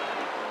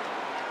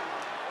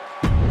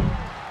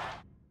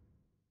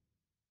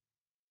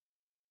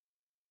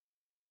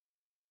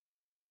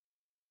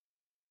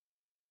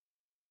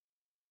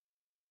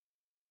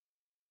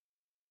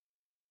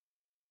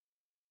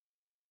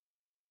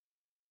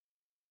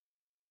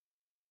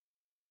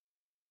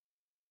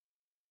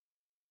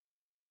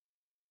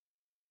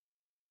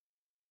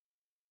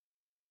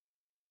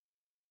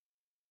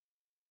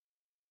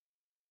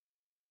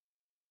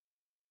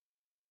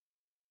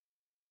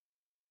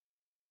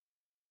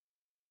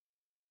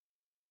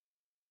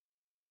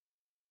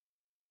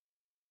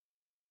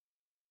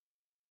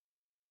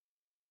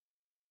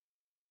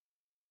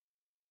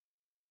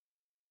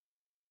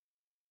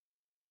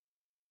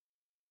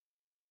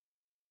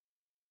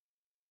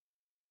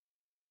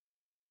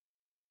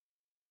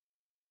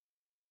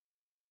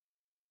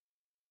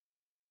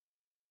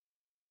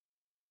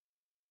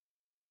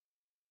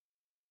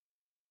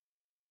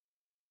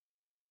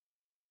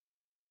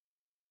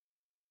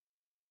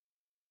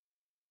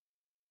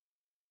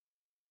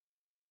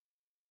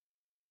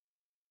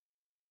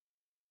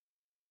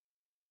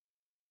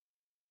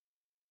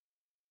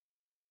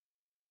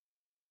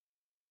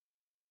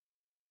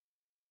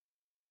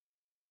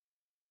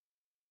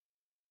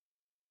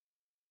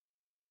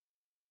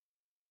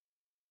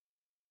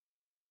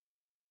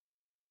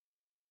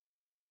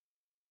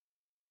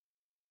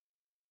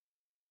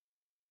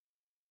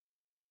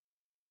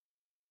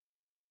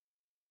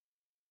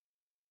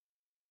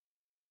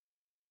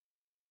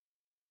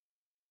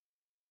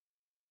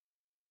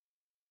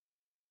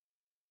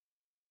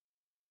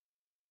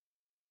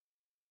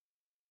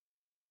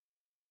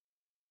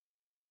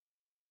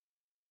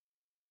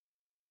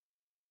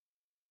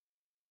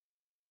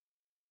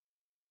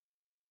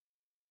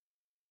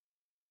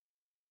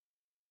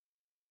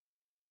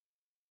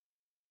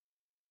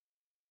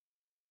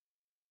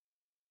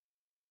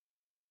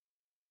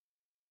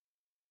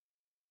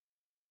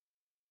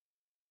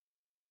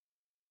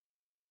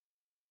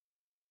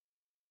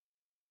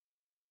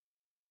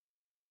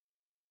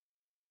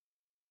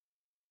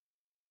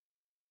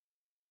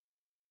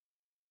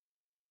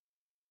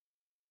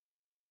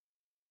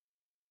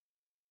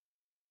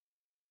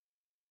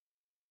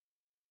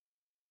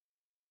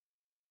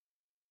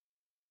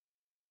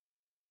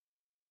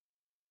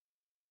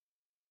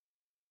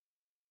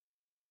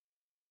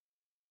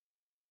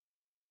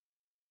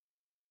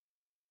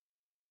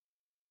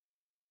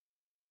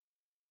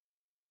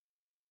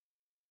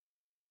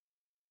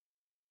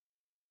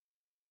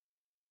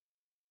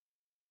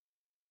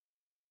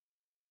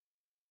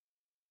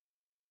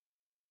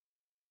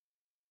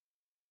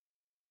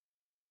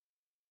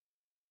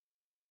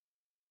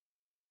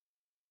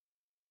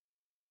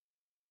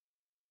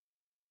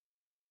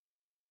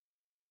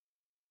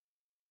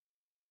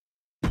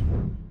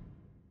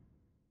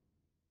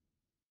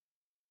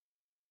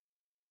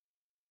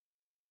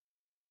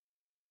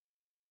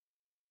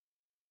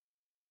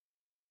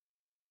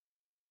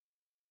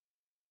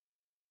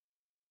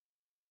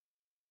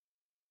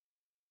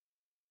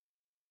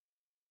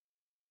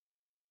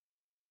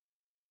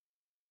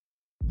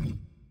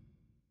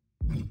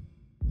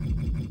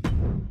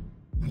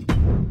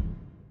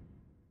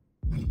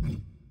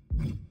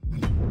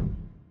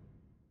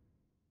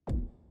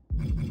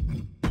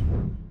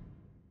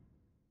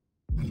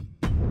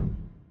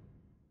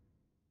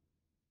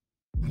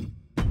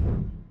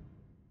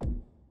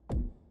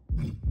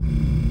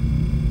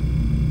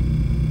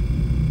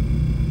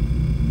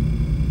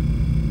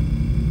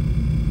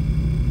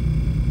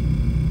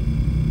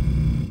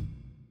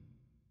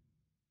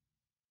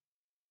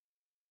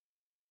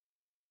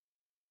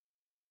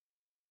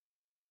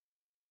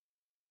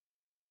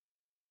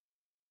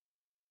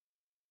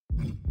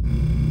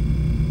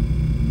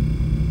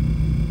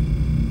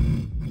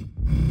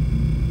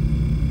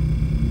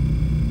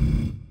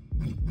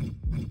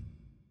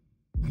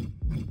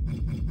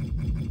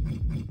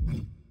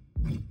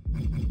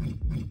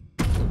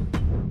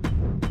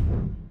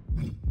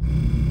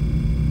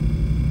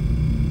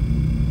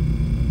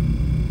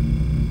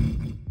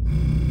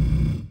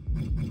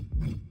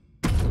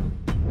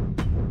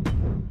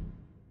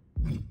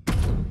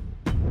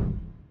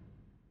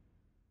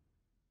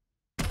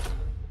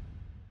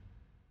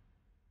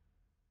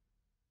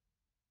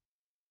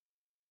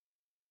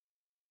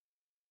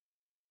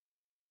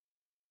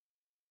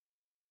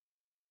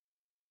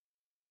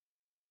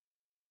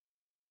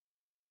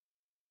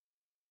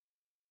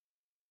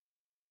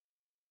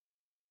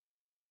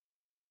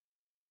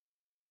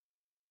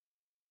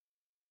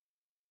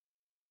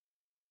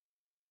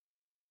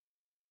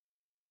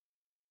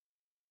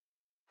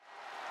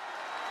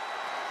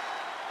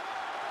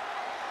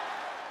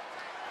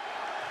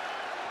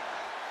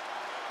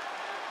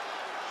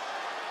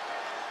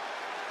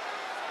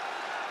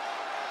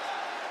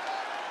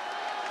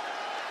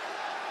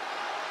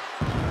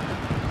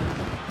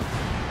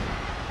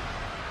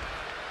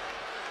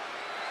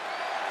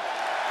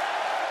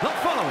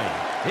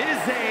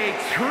 is a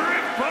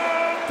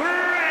triple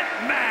threat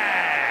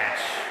match.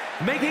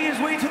 Making his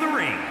way to the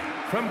ring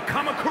from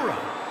Kamakura,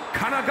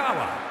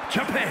 Kanagawa,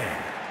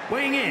 Japan.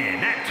 Weighing in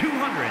at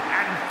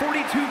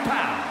 242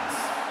 pounds,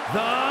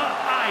 the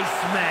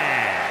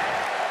Iceman.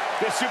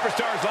 This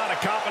superstar has a lot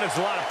of confidence,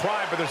 a lot of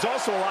pride, but there's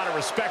also a lot of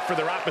respect for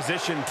their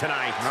opposition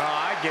tonight. Oh,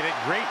 I get it.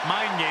 Great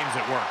mind games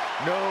at work.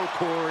 No,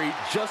 Corey,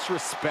 just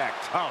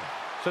respect. Oh,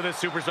 so this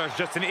superstar's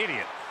just an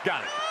idiot.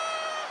 Got it.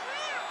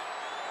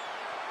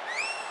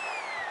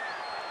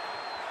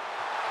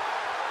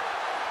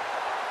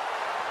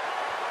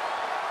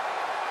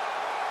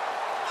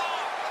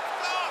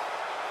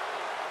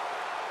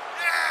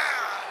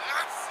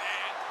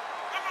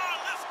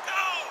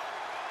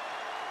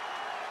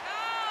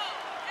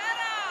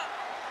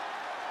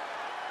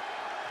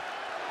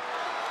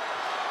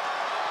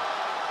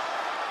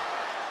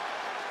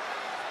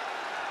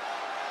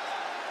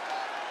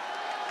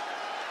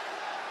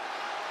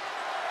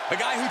 A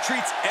guy who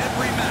treats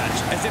every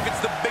match as if it's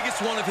the biggest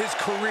one of his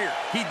career.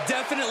 He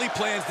definitely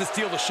plans to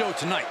steal the show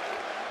tonight.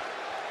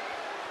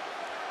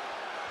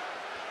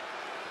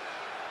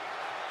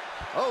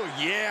 Oh,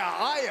 yeah,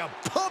 I am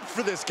pumped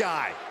for this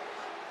guy.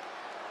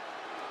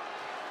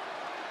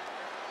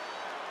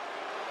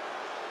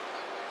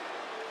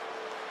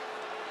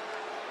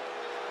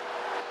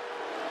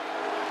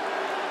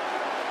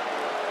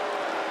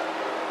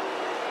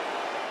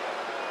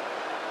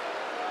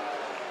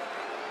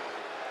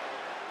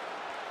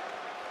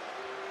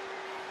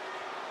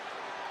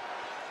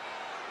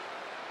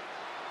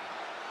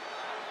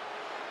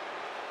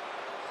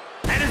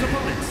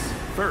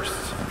 First,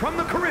 from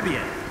the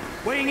Caribbean,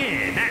 weighing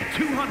in at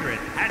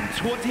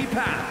 220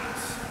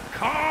 pounds,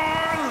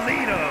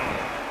 Carlito.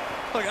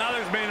 Look,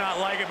 others may not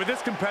like it, but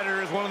this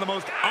competitor is one of the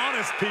most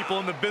honest people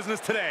in the business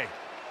today.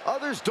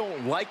 Others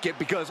don't like it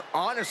because,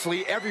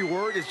 honestly, every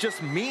word is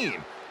just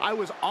mean. I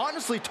was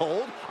honestly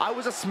told I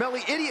was a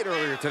smelly idiot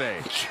earlier today.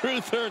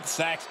 Truth hurts,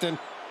 Saxton.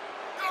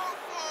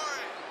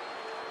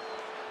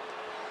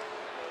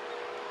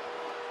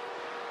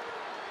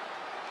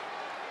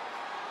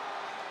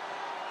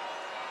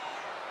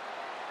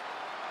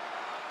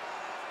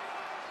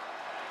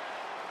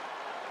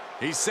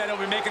 He said he'll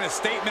be making a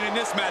statement in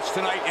this match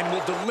tonight and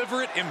will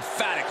deliver it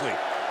emphatically.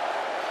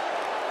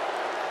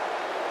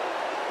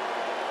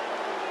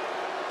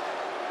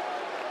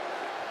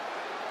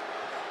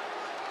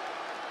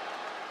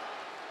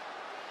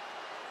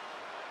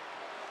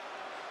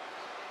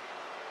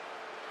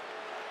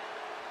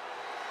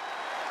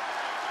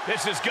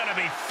 This is going to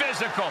be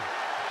physical.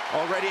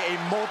 Already a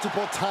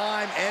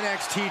multiple-time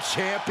NXT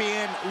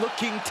champion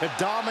looking to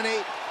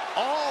dominate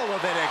all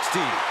of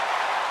NXT.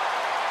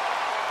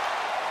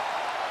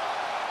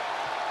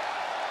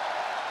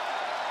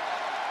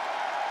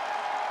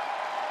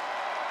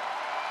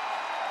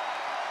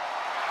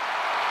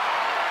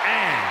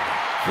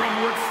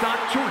 From Woodstock,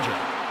 Georgia,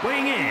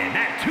 weighing in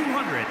at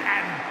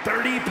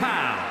 230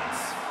 pounds,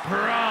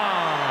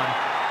 Bron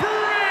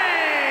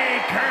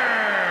Breakker.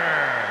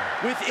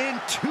 Within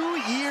 2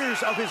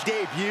 years of his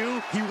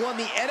debut, he won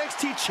the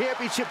NXT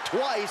Championship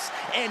twice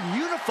and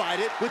unified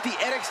it with the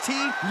NXT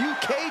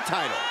UK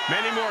title.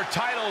 Many more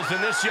titles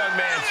in this young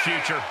man's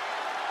future.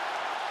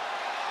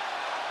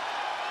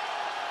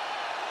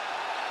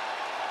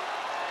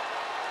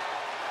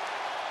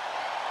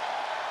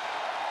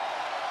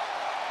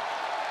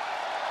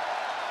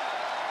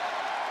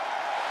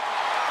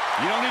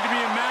 You don't need to be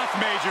a math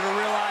major to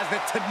realize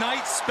that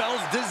tonight spells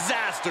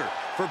disaster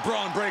for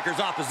Bron Breakker's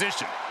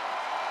opposition.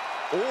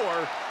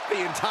 Or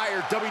the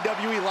entire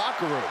WWE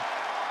locker room.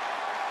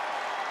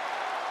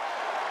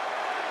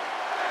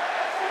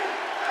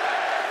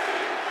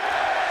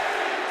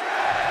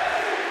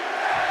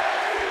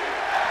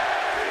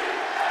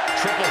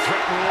 Triple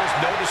threat rules,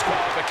 no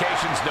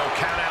disqualifications, no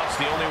countouts.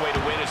 The only way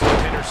to win is to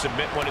pin or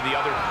submit one of the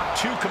other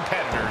two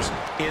competitors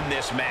in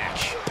this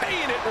match.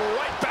 Paying it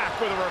right back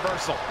with a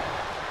reversal.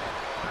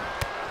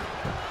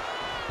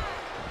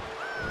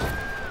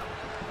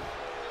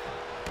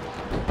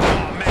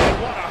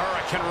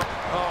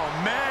 Oh,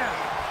 man.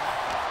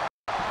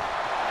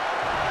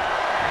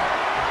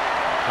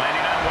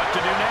 Planning on what to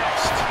do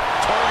next.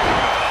 Totally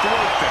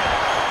throat there.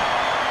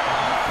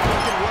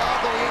 Looking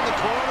wobbly in the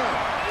corner.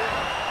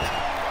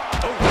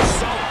 Oh,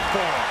 solid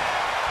form.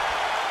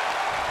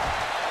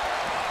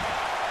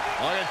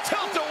 On a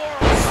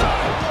tilt-a-whirl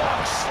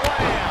sidewalk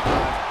slam.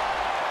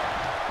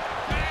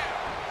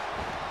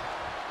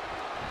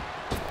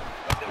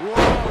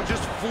 Whoa,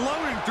 just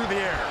floating through the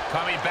air.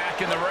 Coming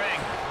back in the ring.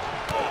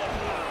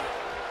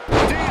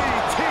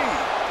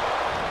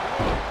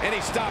 And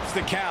he stops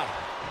the count.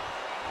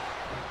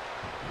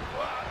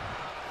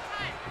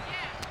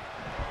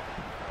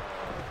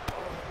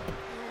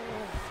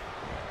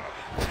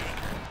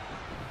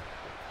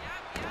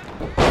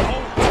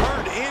 Oh,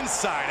 turned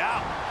inside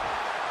out.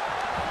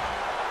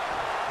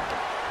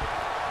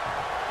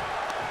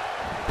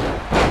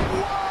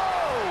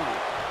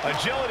 Whoa!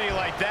 Agility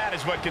like that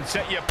is what can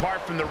set you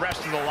apart from the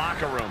rest of the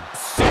locker room.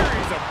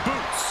 Series of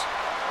boots.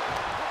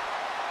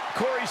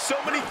 Corey, so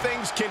many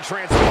things can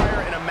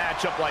transpire in a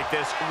matchup like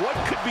this. What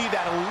could be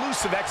that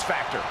elusive X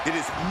factor? It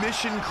is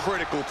mission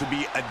critical to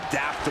be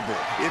adaptable.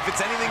 If it's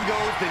anything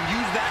goes, then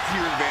use that to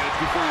your advantage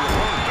before your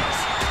opponent does.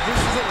 This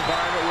is an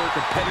environment where a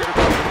competitor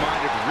can be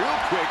reminded real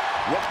quick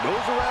what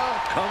goes around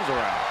comes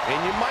around. And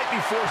you might be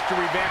forced to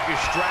revamp your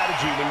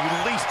strategy when you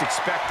least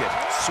expect it.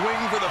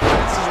 Swing for the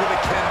fences with a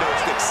kendo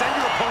stick. Send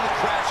your opponent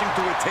crashing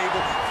through a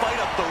table. Fight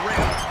up the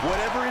ring.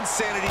 Whatever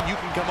insanity you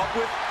can come up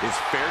with is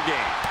fair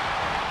game.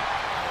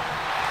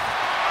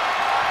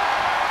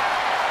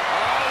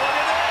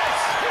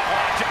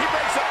 He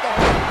breaks up the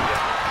hold.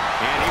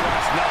 And he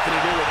wants nothing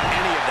to do with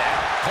any of that.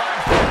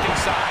 Climbs back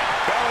inside.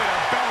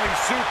 Belly-to-belly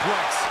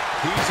suplex.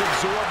 He's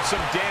absorbed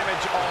some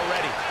damage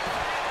already.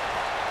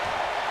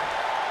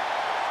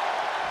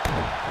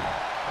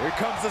 Here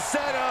comes the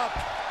setup.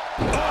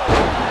 Oh,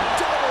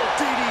 double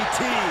DDT.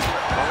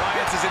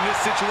 Alliances in this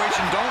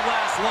situation don't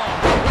last long.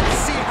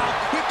 Let's see how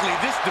quickly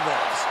this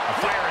devolves. A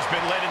Fyre has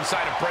been led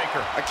inside a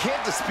breaker. I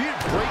can't dispute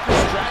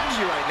Breaker's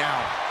strategy right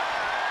now.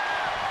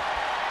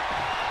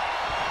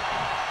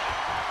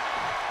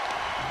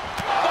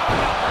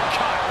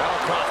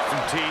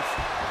 Teeth.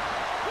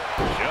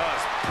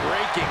 Just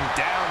breaking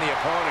down the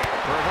opponent.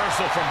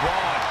 Reversal from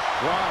Bron.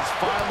 Bron's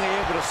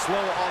finally able to slow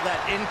all that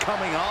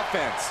incoming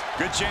offense.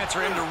 Good chance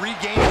for him to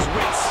regain his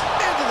wits.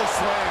 Into the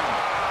slam.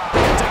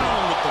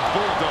 Down with the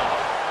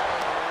bulldog.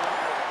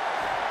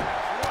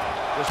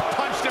 Just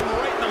punched him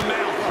right in the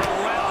mouth.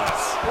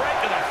 Relentless. Right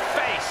to the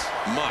face.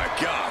 My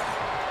God.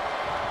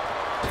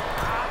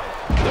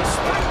 The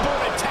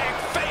springboard attack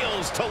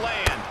fails to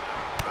land.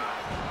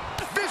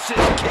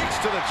 Vicious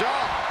kicks to the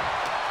jaw.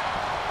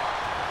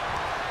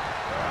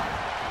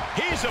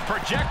 He's a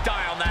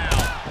projectile now.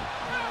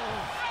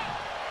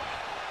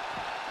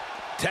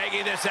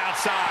 Tagging this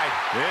outside.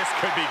 This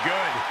could be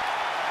good.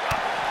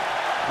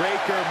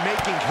 Breaker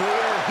making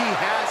clear he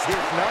has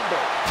his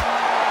number.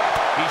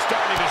 He's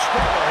starting to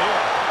struggle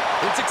here.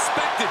 It's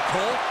expected,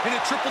 Cole. In a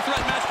triple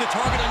threat match, the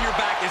target on your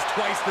back is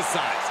twice the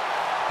size.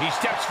 He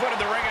steps foot in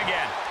the ring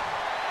again.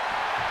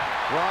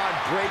 Bron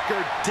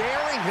Breaker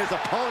daring his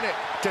opponent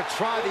to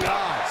try the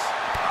odds.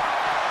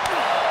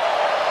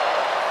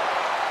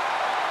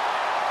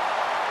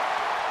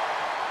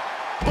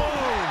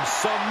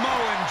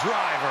 Samoan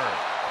driver.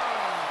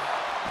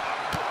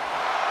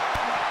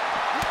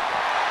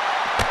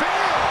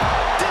 Bam!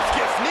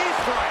 Discus knee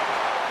strike.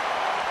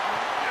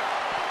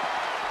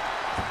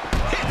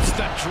 Hits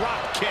the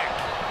drop kick.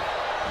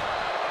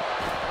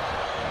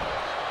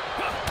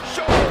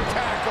 Shoulder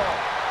tackle.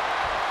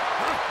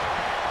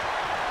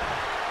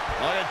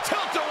 On a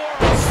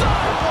tilt-a-whirl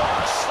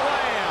sidewalk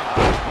slam.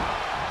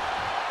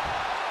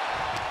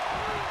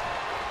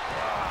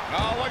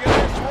 Oh, look at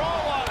this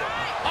roll up.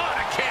 On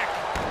a kick.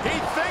 He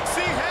thinks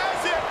he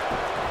has it.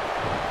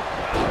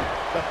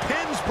 The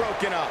pin's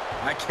broken up.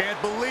 I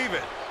can't believe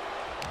it.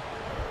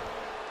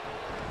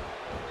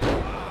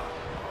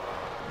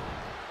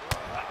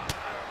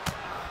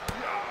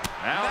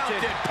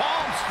 Mounted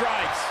palm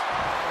strikes.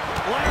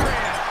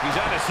 Lariat. He's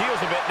on his heels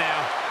a bit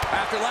now.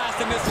 After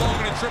lasting this long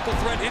in a triple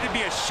threat, it'd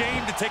be a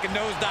shame to take a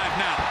nosedive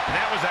now. And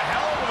that was a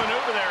hell of a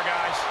maneuver there,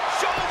 guys.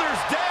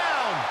 Shoulders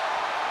down.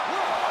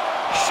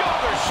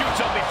 Shoulders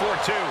shoots up before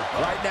two.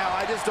 Right now,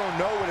 I just don't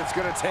know what it's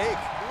going to take.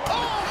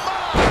 Oh,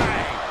 my!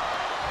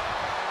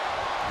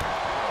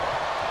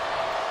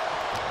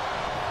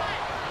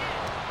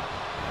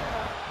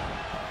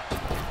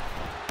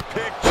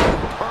 Picture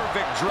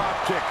perfect drop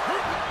kick.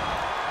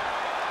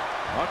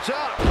 Watch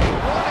out.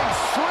 Running,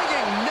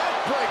 swinging neck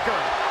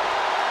breaker.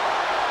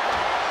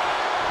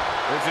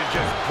 This is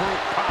just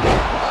brute power.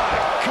 My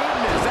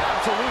goodness,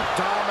 absolute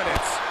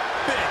dominance.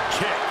 Big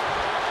kick.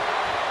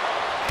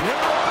 You're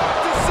about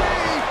to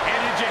see.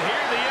 And did you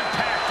hear the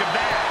impact of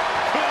that?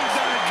 Could have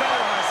done it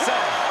better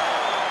myself.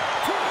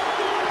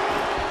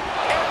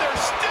 And they're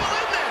still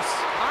in this.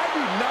 I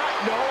do not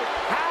know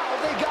how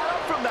they got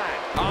up from that.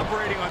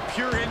 Operating on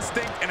pure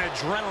instinct and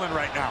adrenaline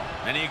right now.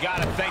 And you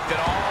got to think that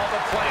all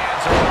the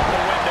plans are out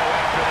the window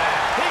after that.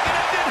 He can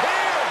end it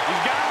here.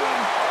 He's got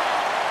one.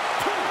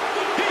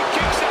 He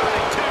kicks out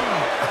at two.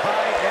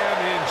 I am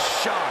in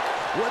shock.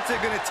 What's it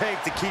going to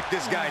take to keep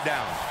this guy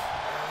down?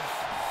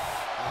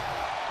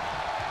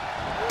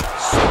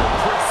 So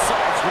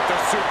precise with the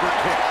super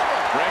kick.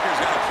 Breaker's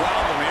got a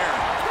problem here.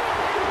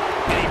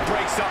 And he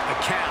breaks up the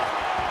count.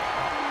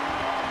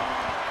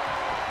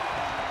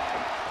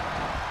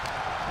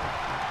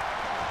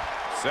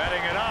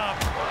 Setting it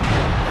up.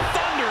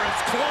 Thunderous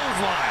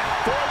clothesline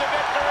for the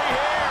victory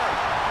here.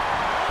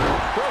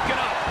 Broken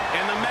up,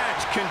 and the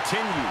match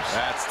continues.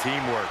 That's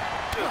teamwork.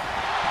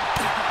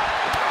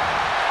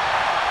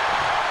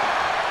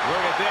 Look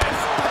at this.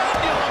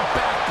 Pendulum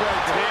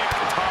backbreaker.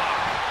 Tick-tock.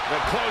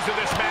 The close of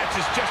this match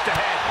is just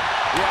ahead.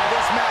 Yeah,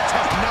 this match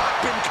has not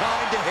been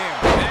kind to him.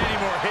 Any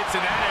more hits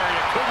in that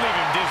area could leave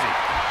him dizzy.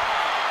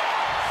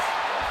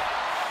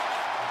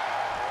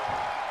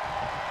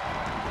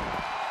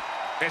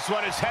 This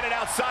one is headed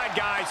outside,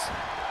 guys.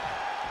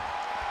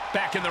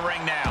 Back in the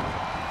ring now.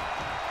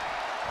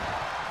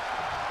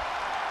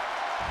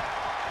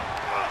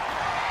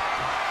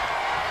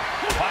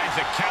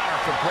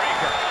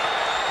 breaker.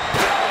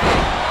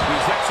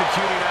 He's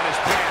executing on his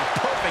plan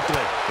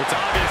perfectly. It's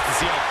obvious to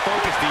see how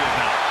focused he is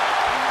now.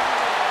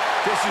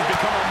 This has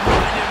become a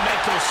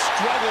monumental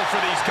struggle for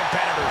these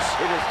competitors.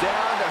 It is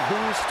down to who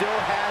still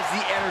has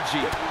the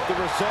energy, the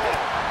resolve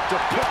to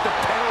put the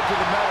pedal to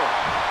the metal.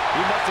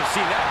 He must have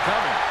seen that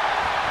coming.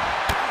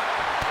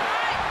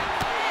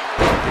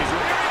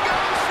 Here he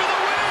goes for the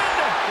win!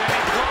 And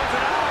he throws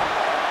it out.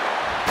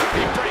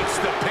 He breaks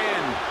the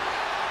pin.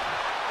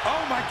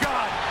 Oh my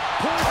God!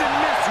 Poison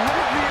mist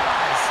right in the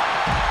eyes.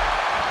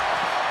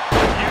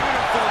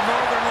 Beautiful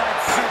Northern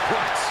Lights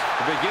suplex.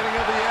 The beginning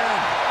of the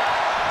end.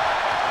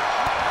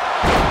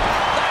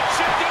 That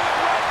should do it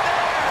right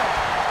there.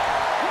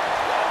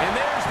 And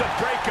there's the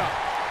breakup,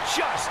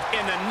 just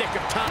in the nick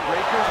of time.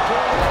 Breakers pull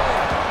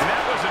away. And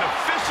that was an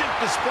efficient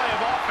display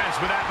of offense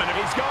with that minute.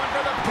 He's going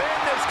for the pin.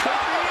 This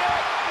could be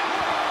it.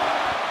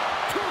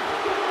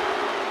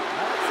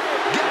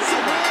 Gets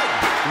the win.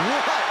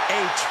 What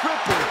a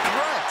triple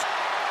threat.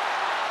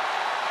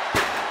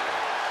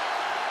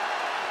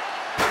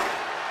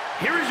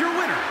 Here is your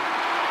winner,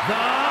 the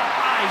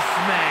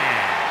Iceman.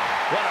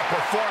 What a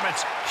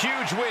performance.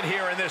 Huge win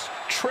here in this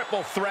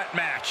triple threat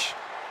match.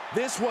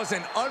 This was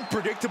an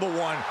unpredictable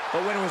one,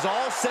 but when it was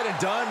all said and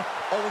done,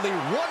 only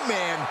one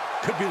man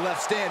could be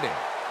left standing.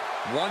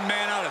 One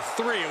man out of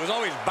three. It was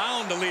always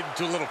bound to lead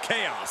to a little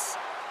chaos.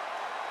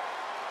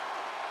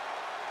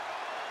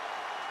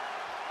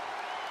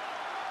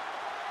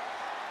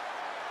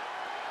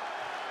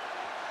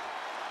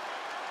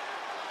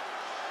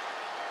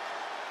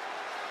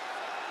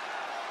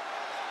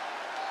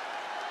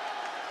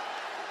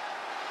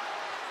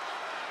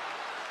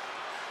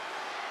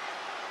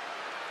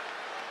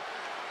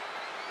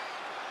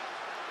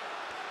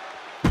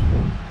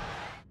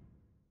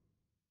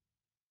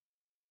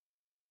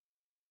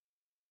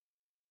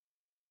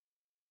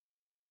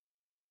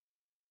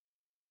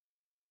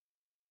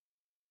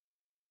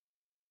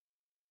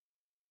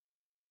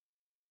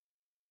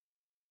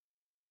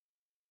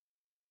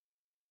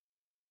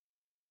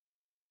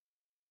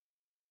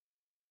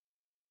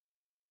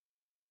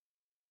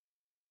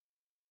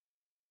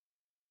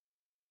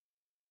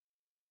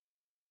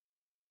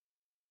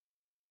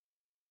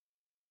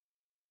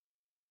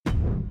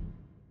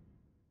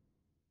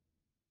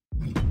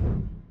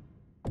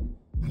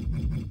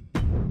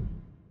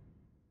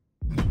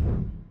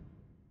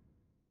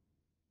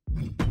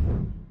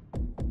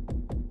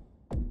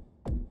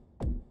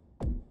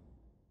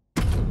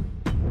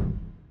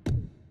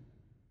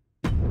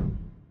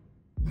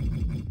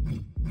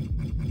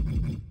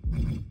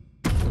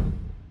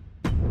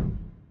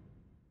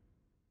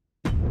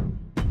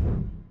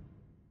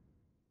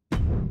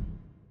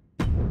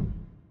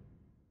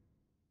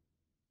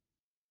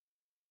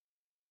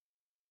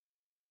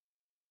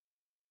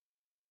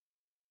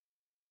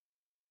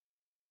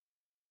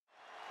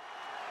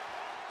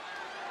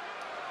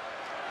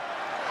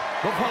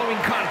 The following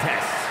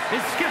contest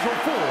is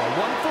scheduled for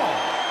one fall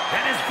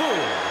and is for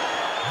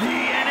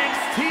the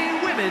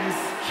NXT Women's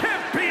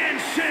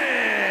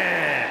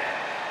Championship.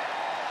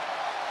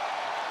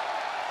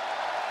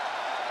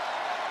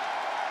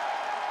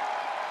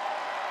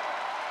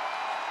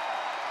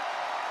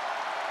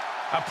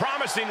 A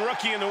promising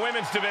rookie in the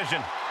women's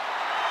division.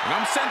 And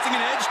I'm sensing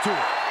an edge to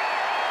it.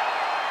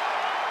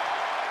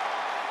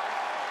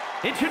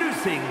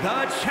 Introducing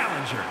the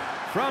challenger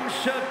from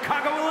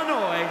Chicago,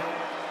 Illinois,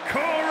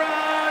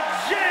 Cora,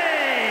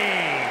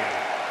 Jade.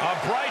 A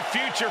bright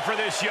future for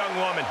this young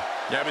woman.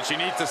 Yeah, but she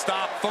needs to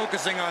stop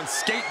focusing on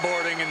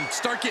skateboarding and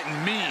start getting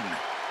mean.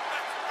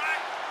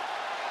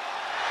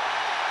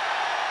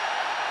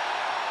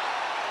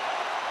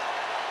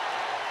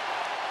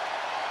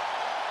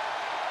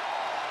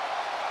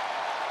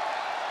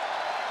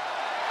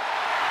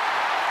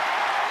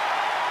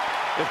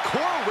 If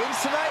Cora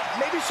wins tonight,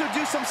 maybe she'll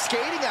do some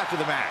skating after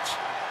the match.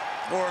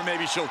 Or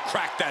maybe she'll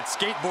crack that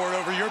skateboard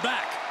over your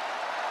back.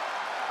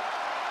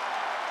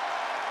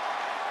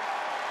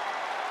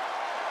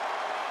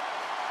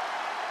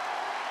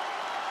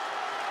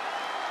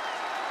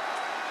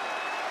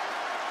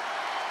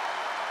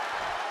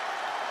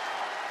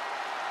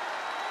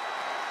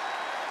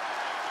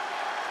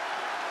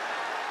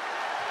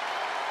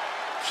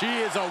 She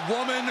is a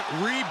woman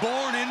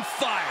reborn in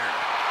fire.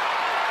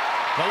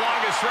 The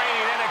longest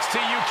reigning NXT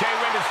UK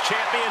Women's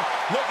Champion,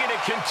 looking to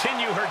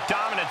continue her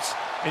dominance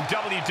in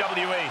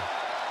WWE.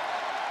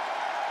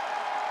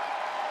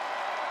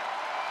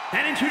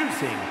 And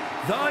introducing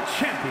the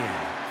champion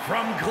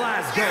from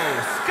Glasgow,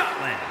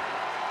 Scotland.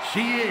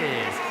 She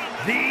is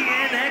the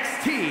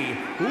NXT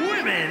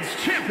Women's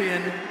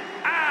Champion,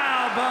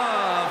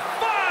 Alba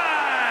Fyre.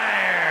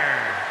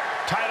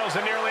 Titles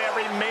in nearly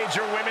every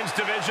major women's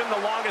division, the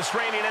longest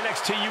reigning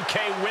NXT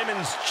UK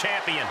Women's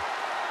Champion.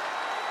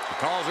 She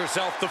calls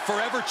herself the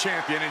Forever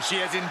Champion, and she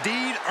has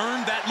indeed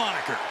earned that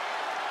moniker.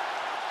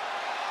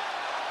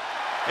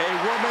 A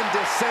woman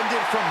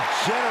descended from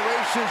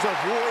generations of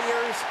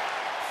warriors.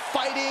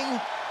 Fighting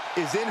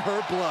is in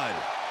her blood.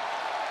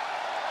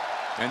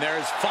 And there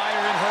is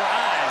fire in her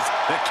eyes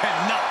that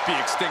cannot be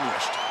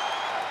extinguished.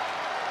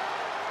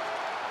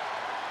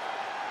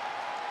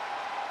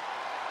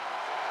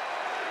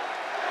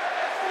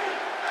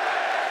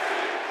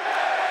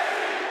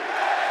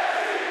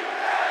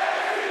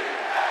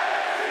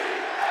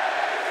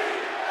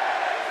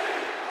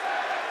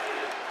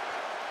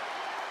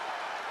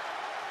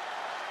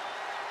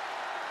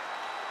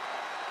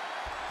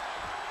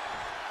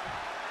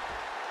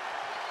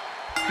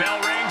 Bell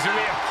rings, and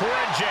we have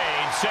Cora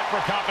Jade set for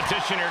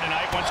competition here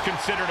tonight. Once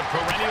considered a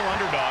perennial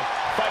underdog,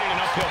 fighting an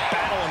uphill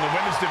battle in the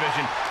women's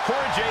division,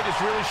 Cora Jade has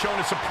really shown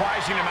a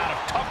surprising amount of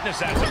toughness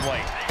as of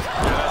late.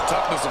 Yeah, that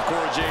toughness of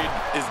Cora Jade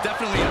is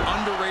definitely an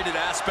underrated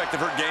aspect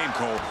of her game,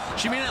 Cole.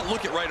 She may not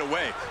look it right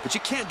away, but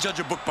you can't judge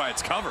a book by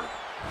its cover.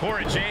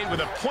 Cora Jade with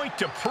a point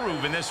to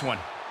prove in this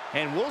one.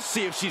 And we'll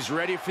see if she's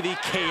ready for the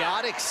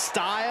chaotic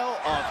style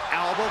of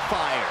Alba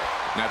Fyre.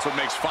 And that's what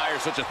makes Fyre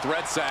such a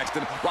threat,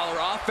 Saxton. While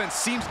her offense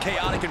seems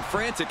chaotic and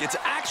frantic, it's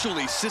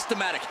actually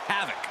systematic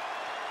havoc.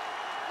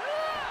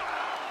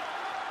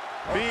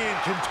 Being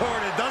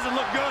contorted doesn't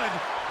look good.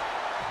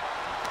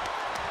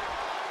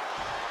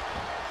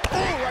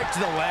 Oh, right to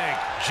the leg.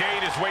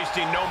 Jade is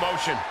wasting no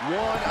motion.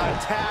 One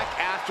attack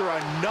after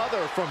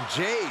another from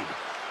Jade.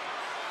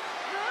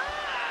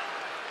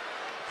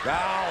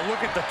 Wow,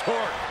 look at the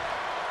torque.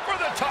 For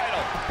the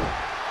title.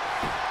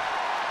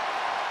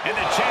 And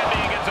the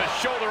champion gets a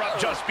shoulder up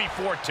just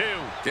before 2.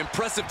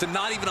 Impressive to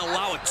not even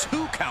allow a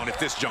 2 count at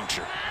this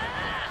juncture.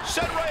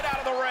 Sent right out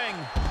of the ring.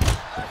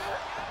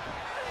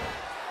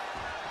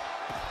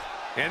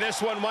 And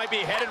this one might be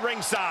headed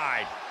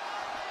ringside.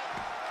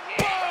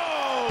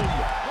 Boom!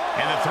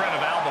 And the threat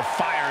of Alba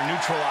Fyre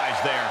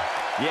neutralized there.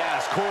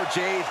 Yes, Cora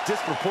Jade's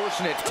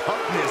disproportionate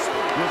toughness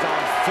was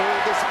on full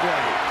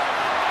display.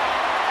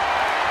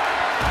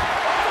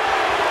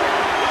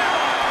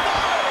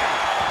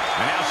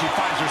 And now she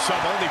finds herself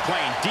only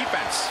playing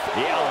defense.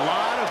 Yeah, a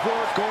lot of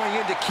work going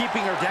into keeping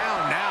her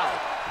down now.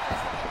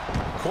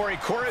 Cora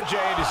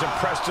Jade has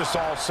impressed us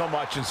all so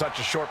much in such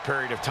a short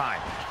period of time.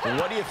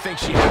 What do you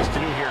think she has to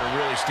do here to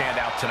really stand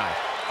out tonight?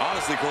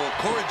 Honestly, Cole,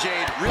 Cora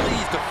Jade really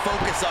needs to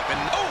focus up and...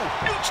 Oh,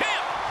 new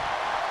champ!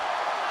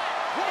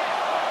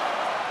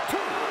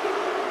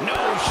 No,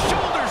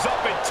 shoulders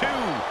up at 2.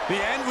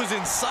 The end was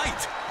in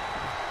sight.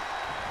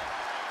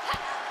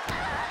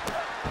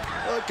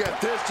 Look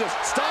at this, just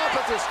stop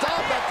after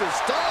stop after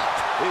stop.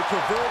 The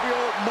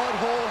proverbial mud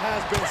hole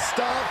has been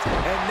stopped,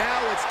 and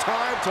now it's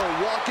time to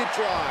walk it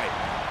dry.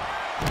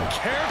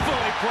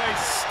 Carefully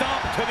placed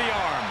stomp to the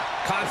arm.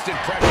 Constant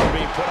pressure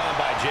being put on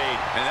by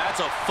Jade. And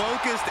that's a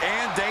focused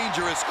and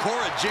dangerous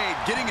Cora Jade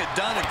getting it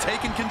done and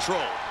taking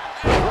control.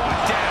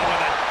 Brought down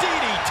with a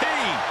DDT.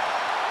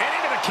 And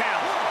into the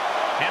count.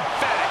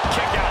 Emphatic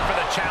kick out for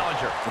the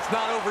challenger. It's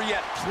not over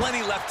yet.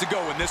 Plenty left to go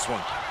in this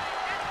one.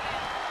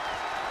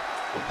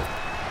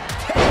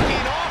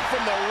 Taking off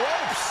from the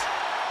ropes.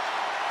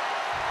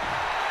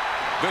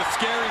 The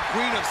scary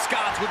Queen of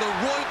Scots with a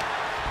royal...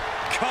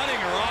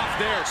 Cutting her off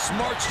there.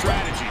 Smart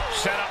strategy.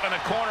 Set up in the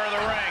corner of the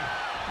ring.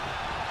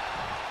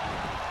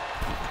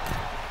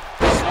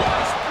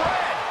 Slice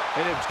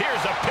bread. And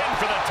here's a pin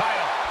for the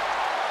title.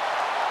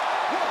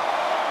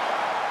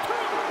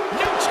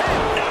 New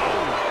champ. No.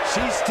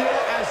 She's still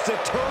as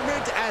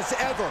determined as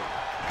ever.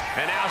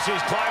 And now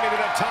she's climbing to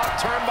the top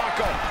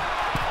turnbuckle.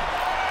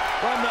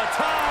 From the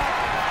top.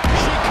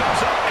 She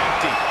comes up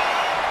empty.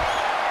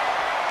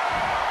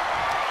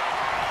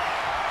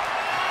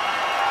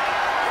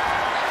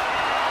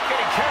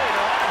 Getting carried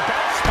a lot of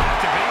bad spot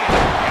to be in.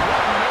 And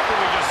what maneuver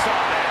we just saw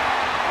there.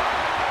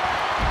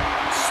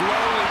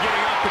 Slowly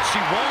getting up, but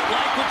she won't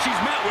like what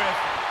she's met with.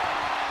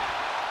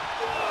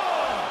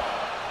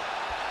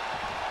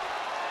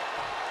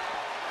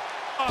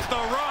 Off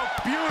the rope.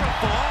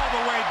 Beautiful all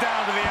the way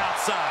down to the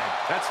outside.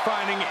 That's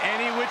finding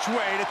any which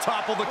way to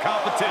topple the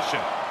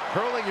competition.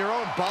 Hurling your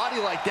own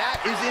body like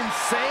that is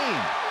insane.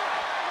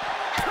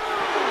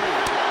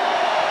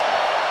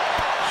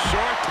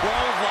 Short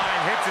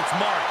clothesline hits its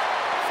mark.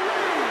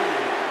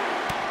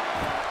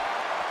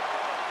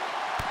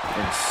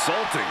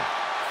 Insulting.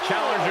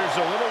 Challenger's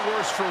a little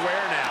worse for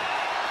wear now.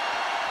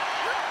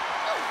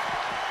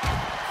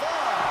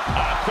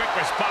 A quick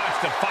response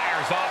to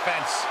Fyre's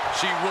offense.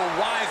 She will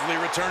wisely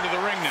return to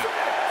the ring now.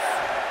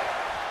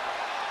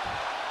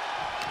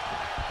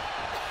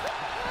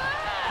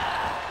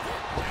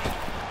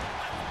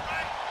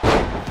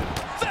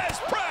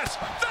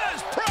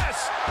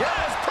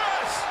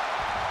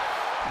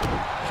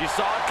 She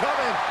saw it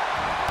coming.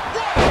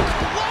 What a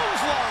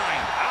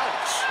clothesline!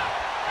 Ouch.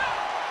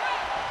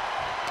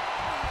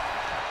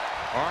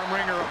 Arm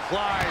wringer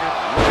applied.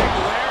 Big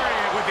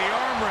lariat with the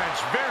arm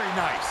wrench. Very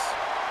nice.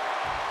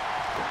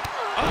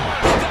 Oh,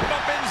 step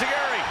up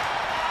enziguri.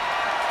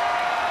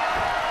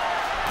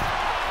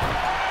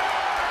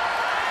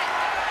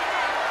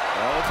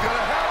 Oh, it's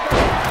gonna happen.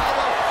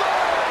 Alba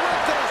Fyre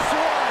with the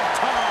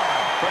swanton.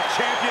 The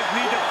champions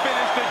need to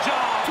finish the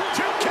job.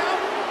 2 count.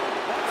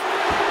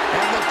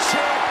 And the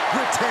champ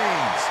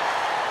retains.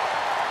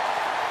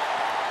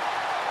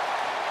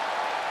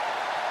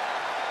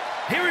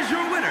 Here is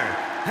your winner,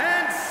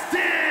 and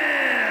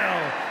still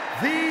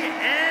the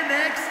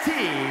NXT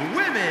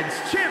Women's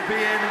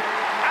Champion,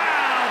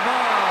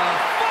 Alba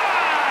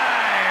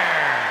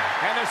Fyre.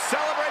 And the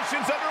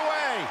celebration's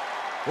underway.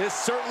 This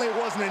certainly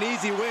wasn't an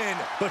easy win,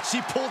 but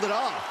she pulled it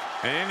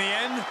off. And in the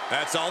end,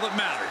 that's all that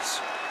matters.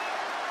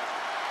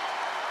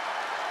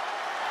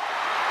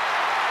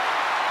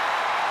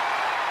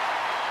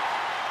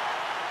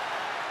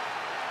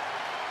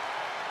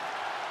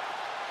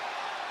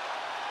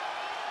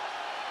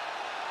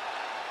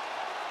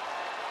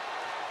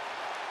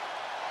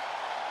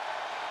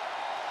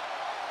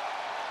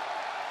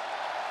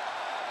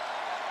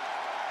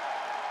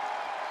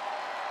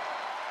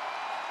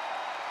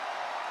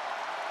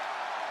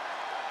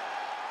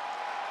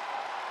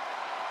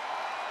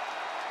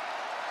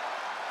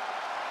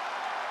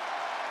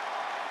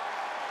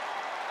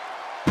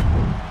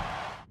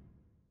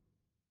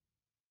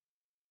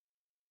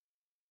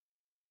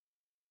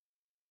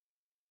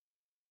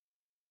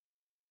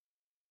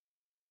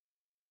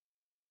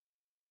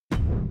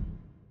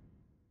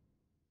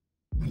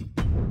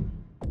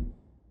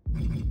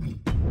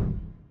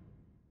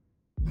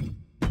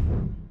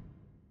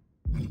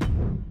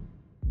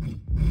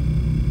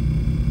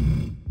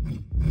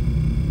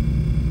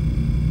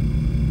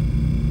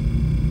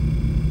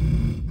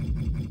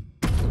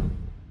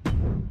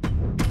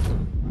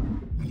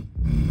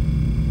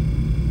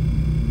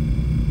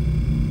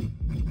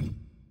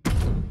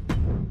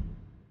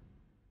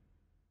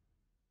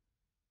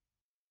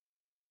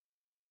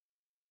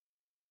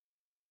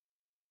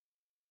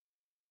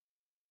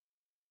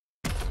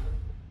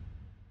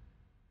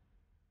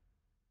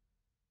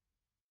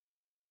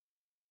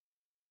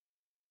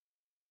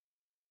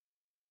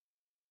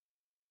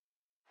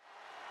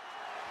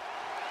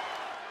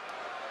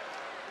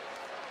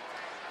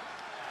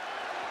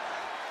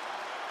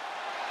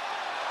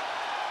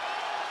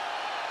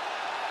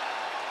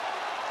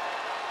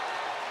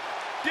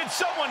 Did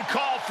someone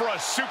call for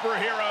a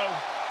superhero?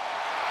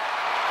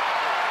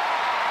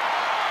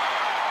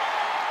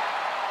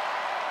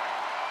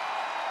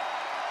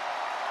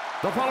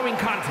 The following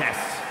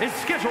contest is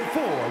scheduled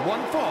for one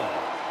fall.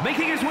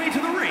 Making his way to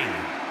the ring,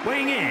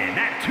 weighing in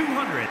at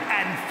 215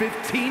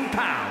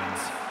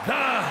 pounds, the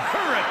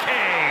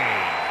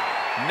Hurricane.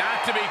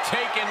 Not to be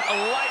taken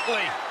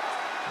lightly.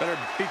 Better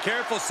be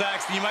careful,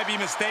 Saxton. You might be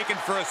mistaken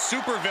for a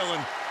supervillain.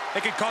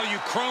 They could call you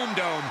Chrome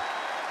Dome.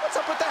 What's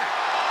up with that?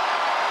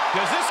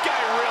 Does this guy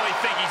really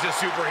think he's a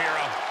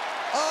superhero?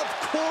 Of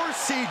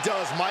course he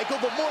does, Michael,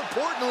 but more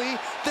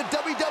importantly, the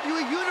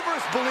WWE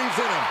Universe believes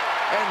in him.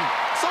 And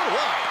so do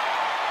I.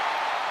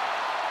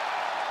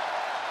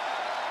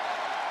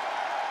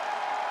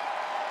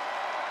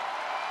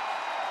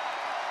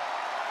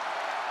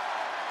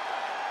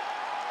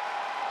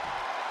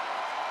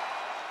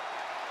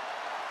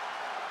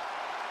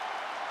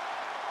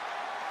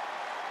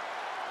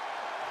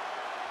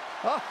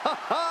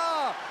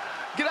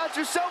 Get out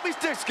your selfie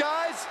sticks,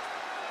 guys.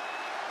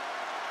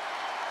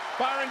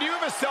 Byron, do you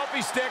have a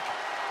selfie stick?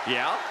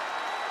 Yeah.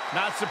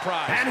 Not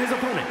surprised. And his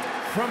opponent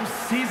from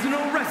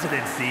seasonal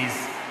residencies,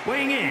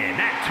 weighing in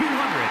at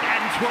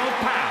 212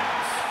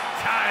 pounds,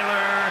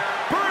 Tyler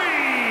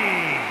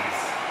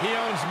Breeze. He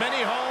owns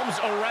many homes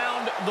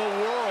around the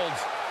world.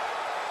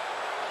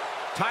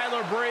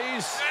 Tyler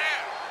Breeze,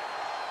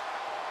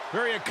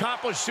 very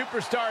accomplished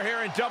superstar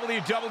here in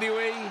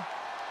WWE.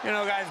 You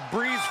know, guys,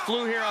 Breeze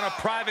flew here on a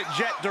private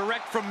jet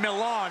direct from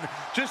Milan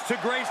just to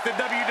grace the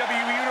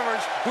WWE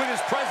Universe with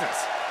his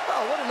presence.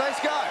 Oh, what a nice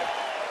guy.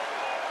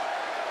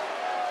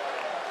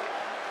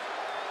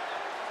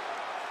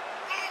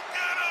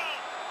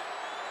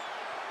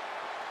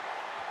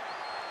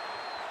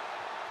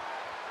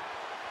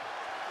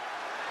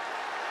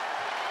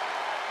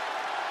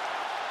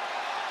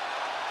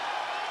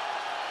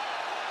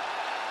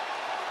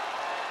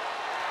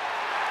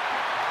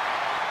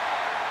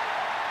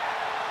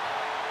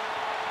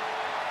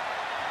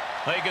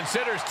 Well, he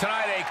considers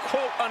tonight a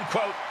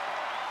quote-unquote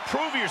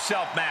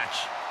prove-yourself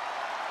match.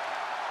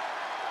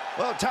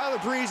 Well, Tyler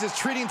Breeze is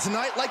treating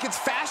tonight like it's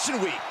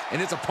Fashion Week, and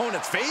his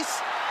opponent's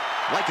face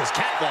like his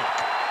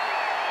catwalk.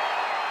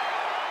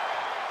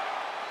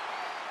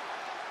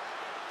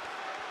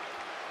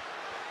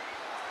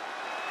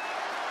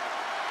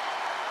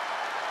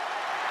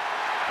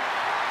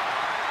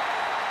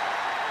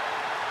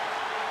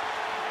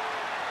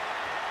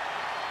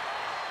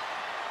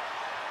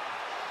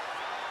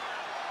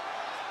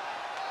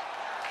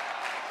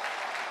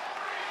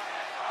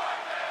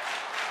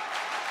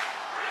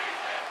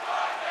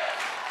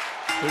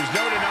 There's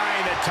no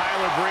denying that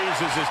Tyler Breeze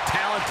is as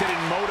talented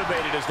and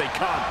motivated as they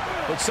come.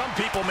 But some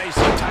people may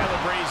see Tyler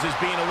Breeze as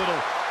being a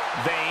little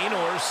vain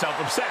or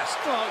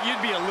self-obsessed. Well, you'd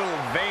be a little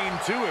vain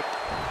to it.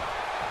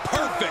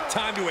 Perfect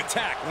time to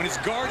attack when his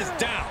guard is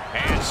down.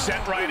 And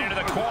sent right into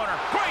the corner.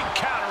 Great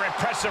counter,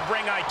 impressive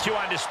ring IQ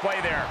on display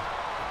there.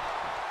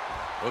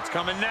 What's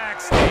coming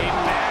next? A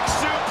back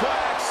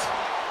suplex.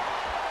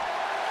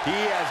 He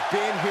has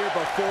been here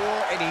before,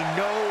 and he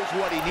knows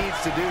what he needs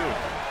to do.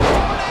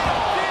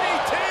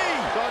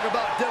 Talk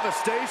about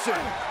devastation.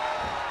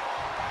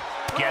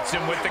 Gets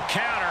him with the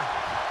counter.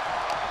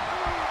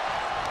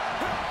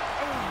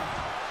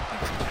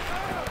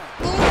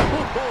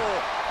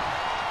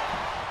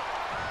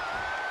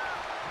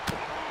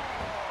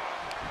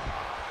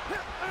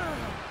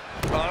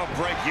 That'll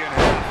break you in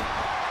half.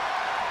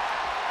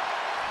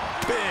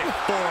 Big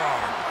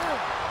forearm.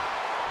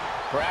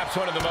 Perhaps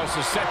one of the most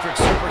eccentric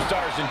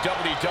superstars in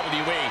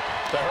WWE,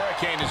 the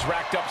Hurricane has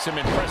racked up some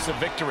impressive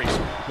victories.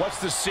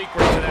 What's the secret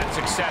to that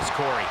success,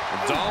 Corey?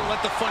 Don't let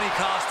the funny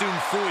costume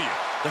fool you.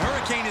 The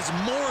Hurricane is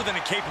more than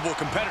a capable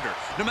competitor.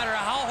 No matter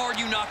how hard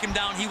you knock him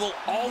down, he will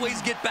always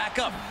get back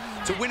up.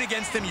 To win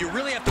against him, you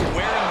really have to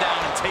wear him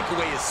down and take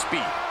away his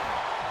speed.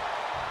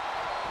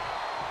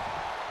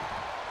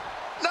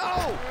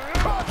 No!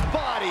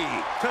 Crossbody!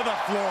 To the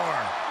floor.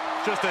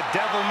 Just a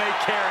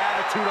devil-may-care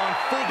attitude on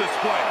full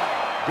display.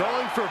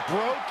 Going for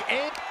broke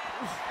and...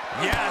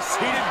 Yes,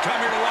 he didn't come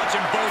here to watch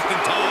him boast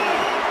and talk.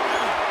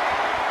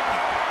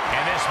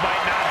 And this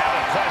might not have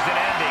a pleasant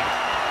ending.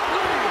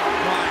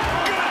 My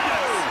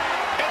goodness!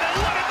 And then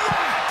look at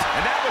that!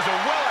 And that was a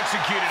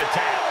well-executed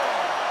attack.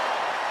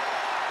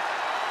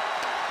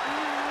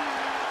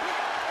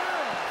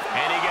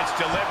 And he gets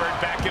delivered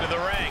back into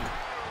the ring.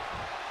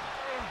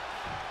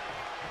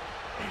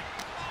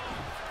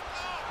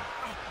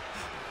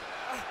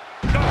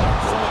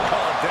 Someone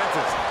call a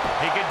dentist.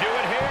 He can do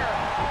it here.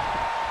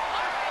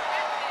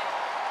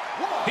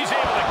 He's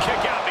able to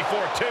kick out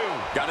before two.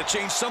 Got to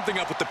change something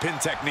up with the pin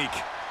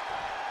technique.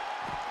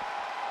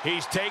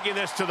 He's taking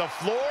this to the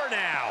floor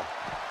now.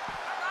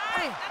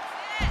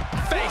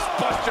 Face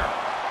buster.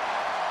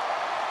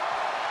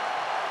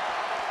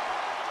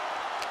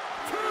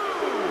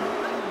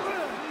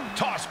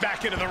 Toss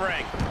back into the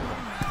ring.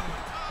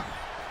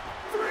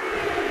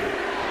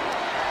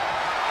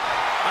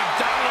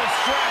 Abdominal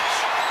stretch.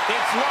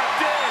 It's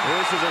locked in.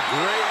 This is a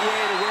great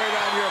way to wear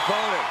down your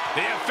opponent.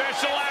 The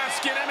official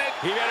asking him it.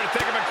 He better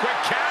think of a quick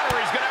counter.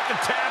 He's going to have to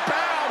tap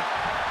out.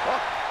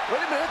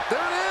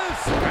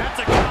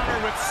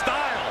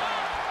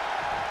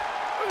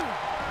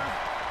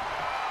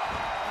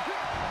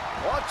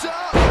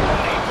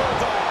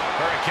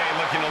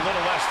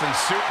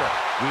 super.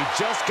 We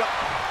just got...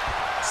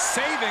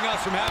 Saving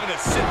us from having to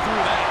sit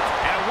through that.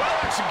 And a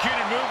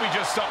well-executed move we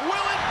just saw.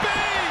 Will it be?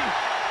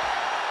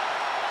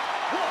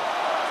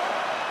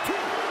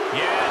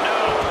 Yeah, no,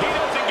 he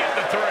doesn't get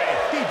the 3.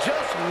 He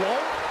just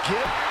won't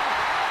give...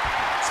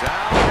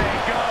 Down they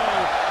go.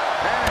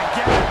 And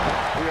again,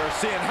 we are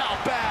seeing how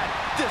bad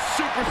this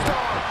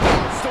superstar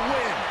wants to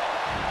win.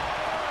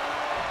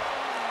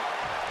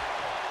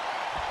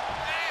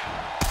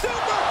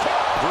 Super kick.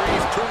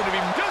 Breeze proven to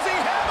be... Does he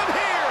have him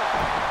here?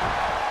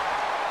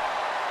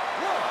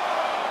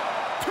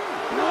 1, 2.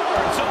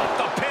 Wards off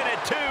the pin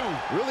at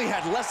 2. Really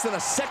had less than a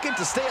second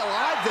to stay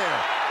alive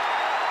there.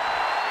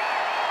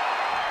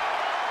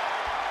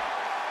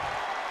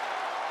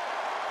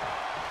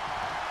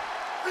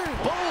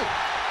 Boom.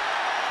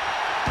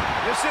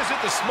 This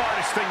isn't the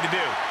smartest thing to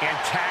do,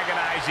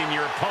 antagonizing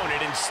your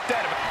opponent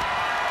instead of...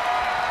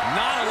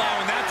 Not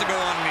allowing that to go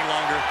on any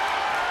longer.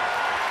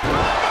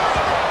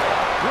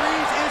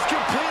 Breeze is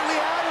completely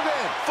out of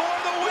it. For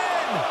the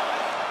win!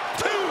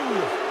 2!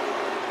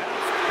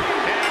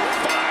 And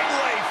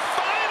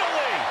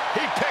finally,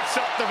 he picks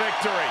up the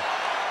victory.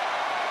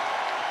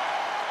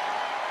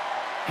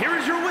 Here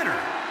is your winner,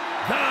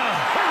 the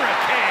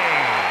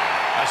Hurricane.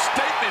 A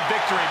statement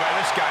victory by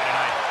this guy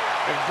tonight.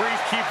 If Breeze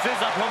keeps this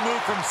up, he'll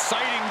move from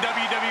citing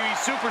WWE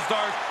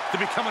superstars to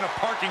becoming a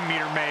parking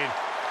meter maid.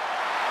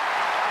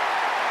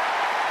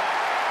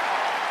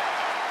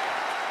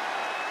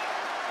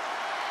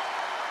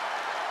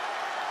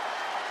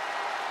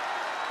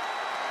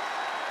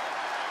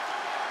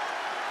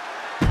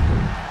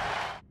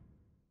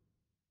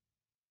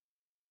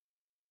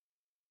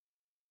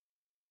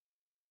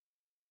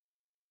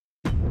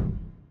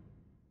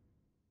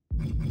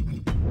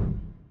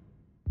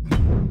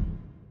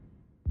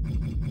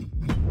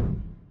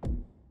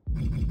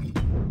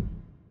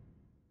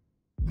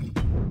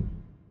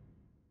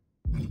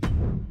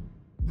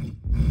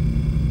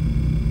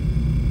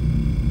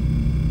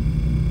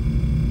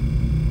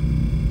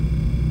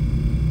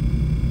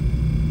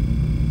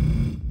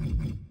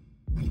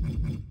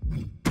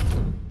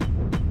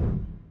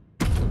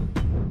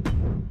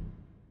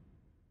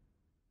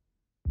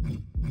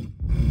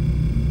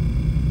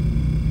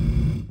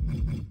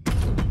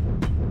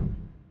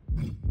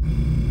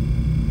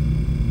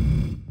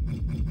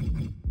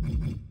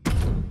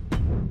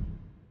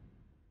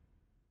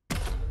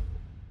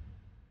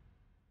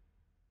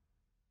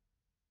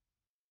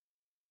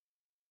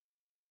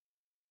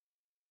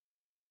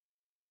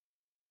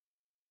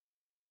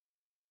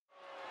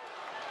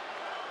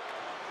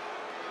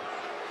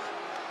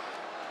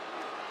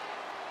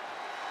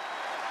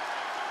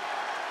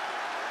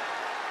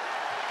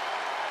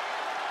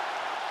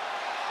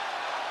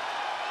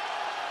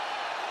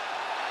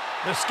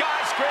 The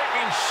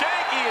skyscraping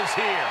Shanky is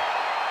here.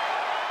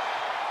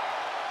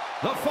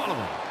 The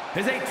following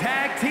is a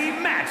tag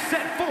team match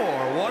set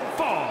for one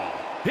fall.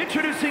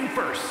 Introducing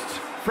first,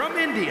 from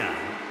India,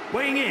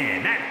 weighing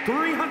in at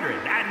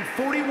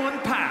 341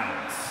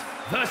 pounds,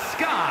 the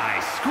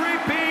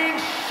skyscraping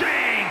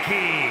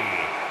Shanky.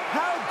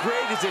 How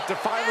great is it to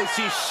finally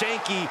see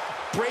Shanky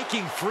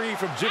breaking free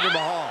from Jinder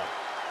Mahal?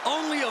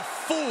 Only a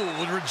fool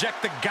would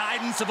reject the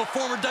guidance of a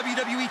former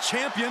WWE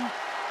champion.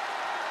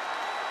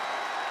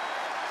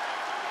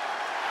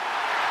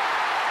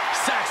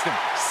 Saxton,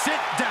 sit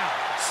down.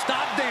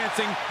 Stop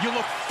dancing. You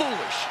look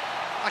foolish.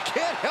 I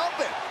can't help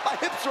it. My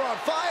hips are on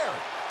fire.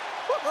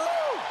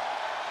 Woohoo!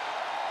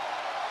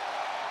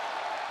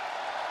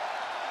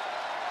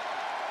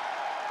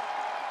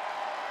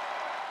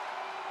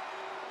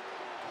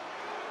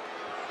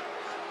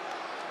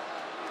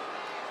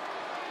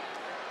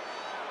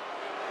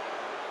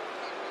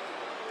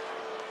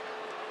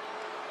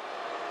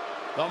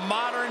 The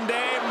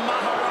modern-day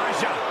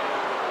Maharaja.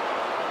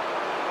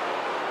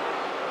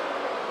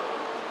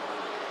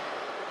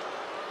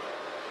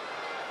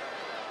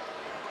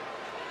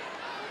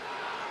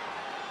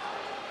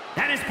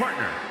 And his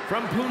partner,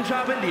 from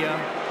Punjab, India,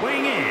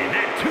 weighing in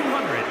at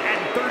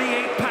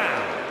 238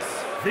 pounds,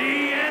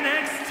 the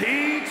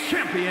NXT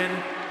champion,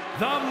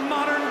 the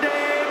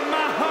modern-day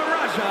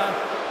Maharaja,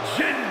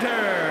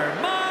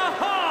 Jinder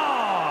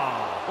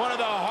Mahal. One of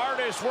the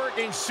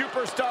hardest-working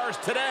superstars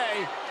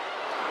today.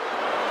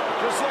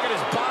 Just look at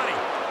his body.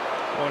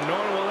 Well, no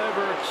one will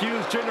ever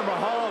accuse Jinder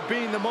Mahal of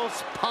being the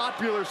most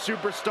popular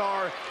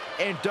superstar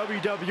in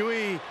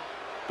WWE,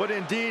 but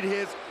indeed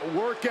his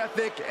work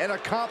ethic and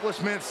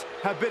accomplishments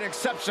have been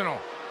exceptional.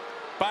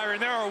 Byron,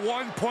 there are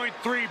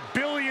 1.3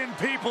 billion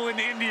people in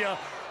India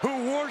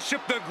who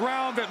worship the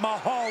ground that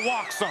Mahal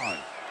walks on.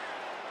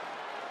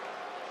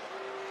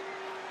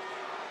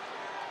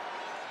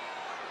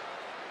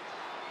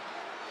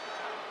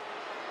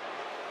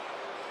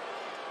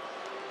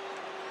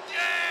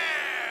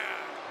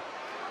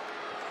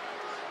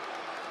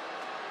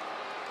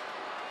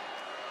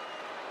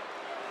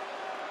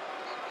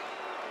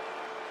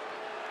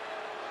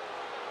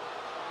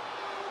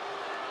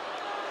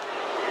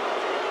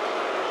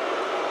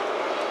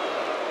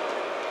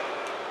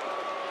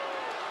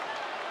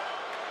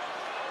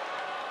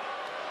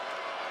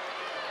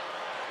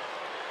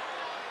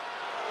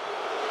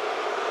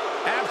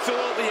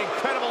 absolutely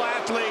incredible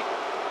athlete,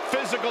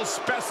 physical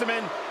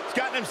specimen. He's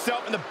gotten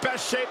himself in the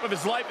best shape of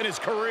his life and his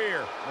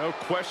career. No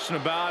question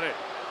about it.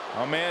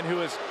 A man who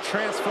has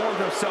transformed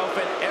himself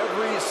in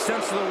every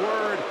sense of the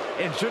word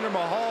in Jinder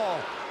Mahal.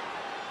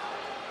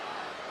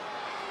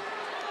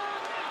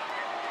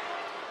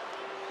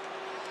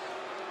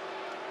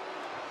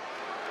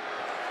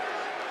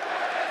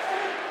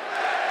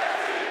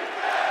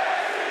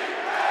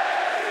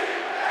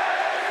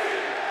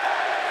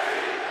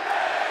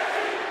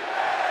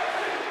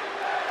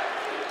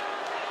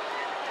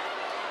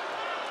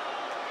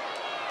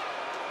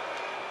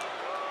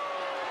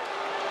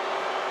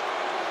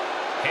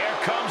 Here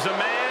comes a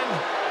man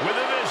with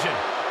a vision.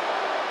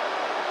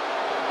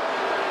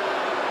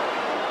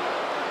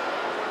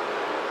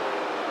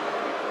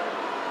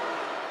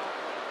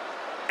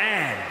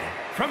 And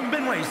from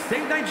Benue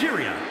State,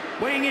 Nigeria,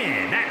 weighing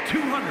in at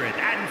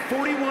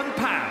 241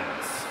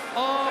 pounds,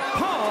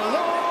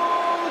 Apollo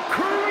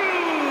Crews.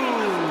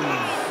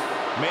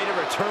 Made a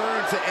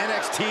return to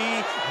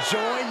NXT,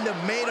 joined the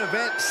main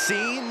event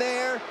scene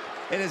there,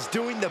 and is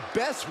doing the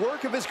best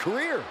work of his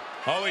career.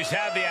 Always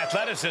had the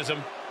athleticism,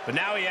 but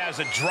now he has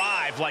a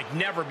drive like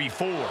never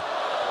before.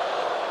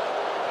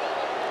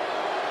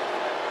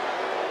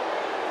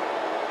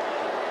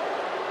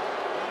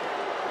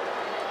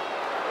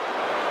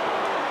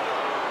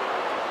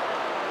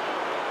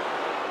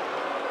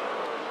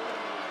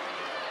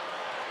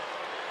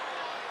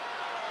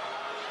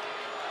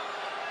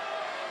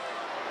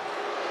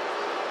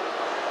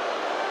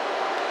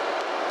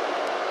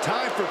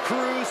 Time for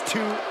Crews to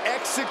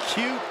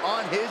execute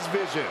on his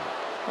vision.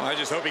 Well, I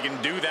just hope he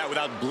can do that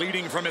without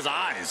bleeding from his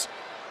eyes.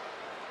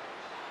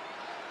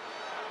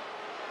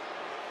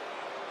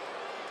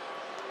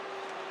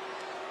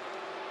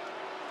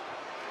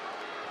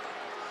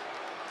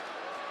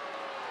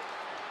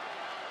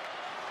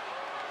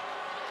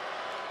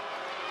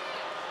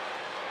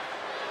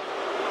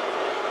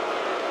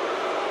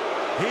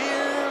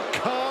 Here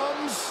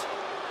comes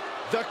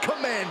the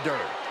Commander.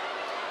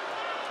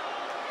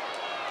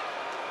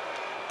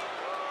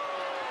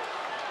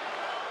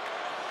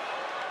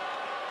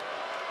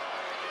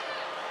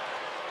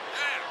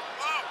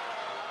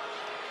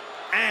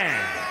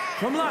 And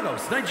from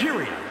Lagos,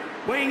 Nigeria,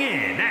 weighing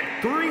in at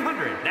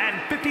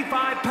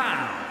 355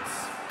 pounds,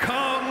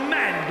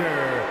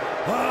 Commander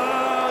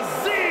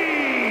Azeez.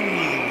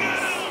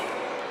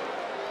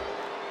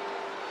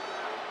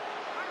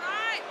 All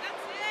right,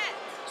 that's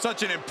it.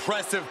 Such an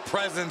impressive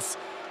presence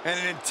and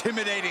an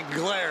intimidating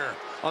glare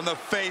on the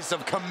face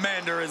of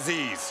Commander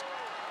Azeez.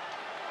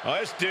 Oh,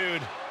 this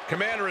dude,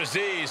 Commander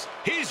Azeez,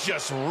 he's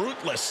just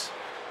ruthless.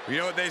 You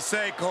know what they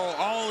say, Cole,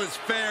 all is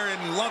fair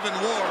in love and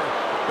war,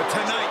 but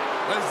tonight,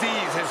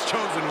 Azeez has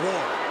chosen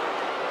war.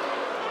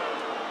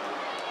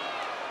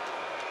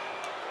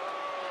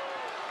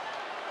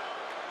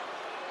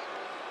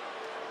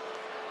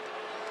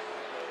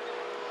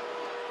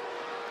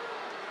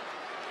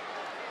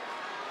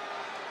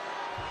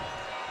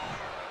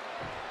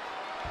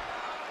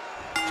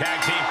 Tag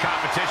team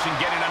competition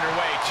getting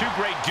underway. Two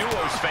great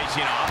duos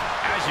facing off.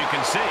 As you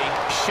can see,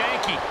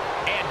 Shanky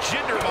and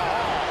Jinder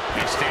Mahal.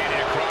 And standing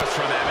across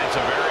from them, it's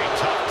a very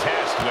tough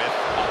test with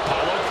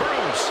Apollo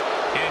Crews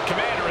and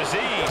Commander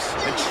Azeez.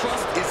 And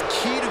trust is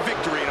key to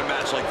victory in a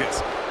match like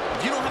this.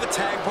 If you don't have a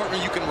tag partner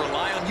you can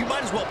rely on, you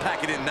might as well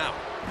pack it in now.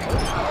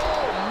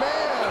 Oh,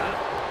 man.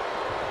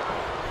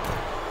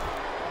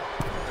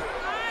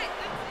 All right,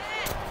 that's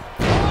it.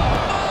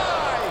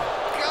 My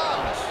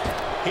gosh.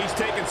 He's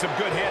taking some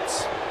good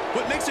hits.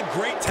 What makes a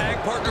great tag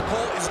partner,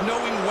 Cole, is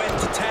knowing when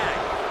to tag.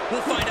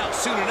 We'll find out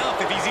soon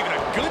enough if he's even a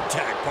good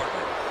tag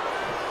partner.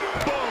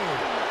 Boom!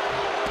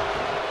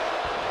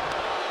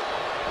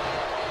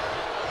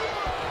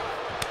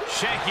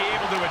 Shanky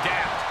able to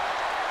adapt.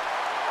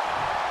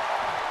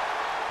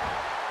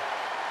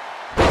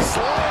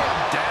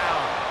 Slam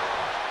down.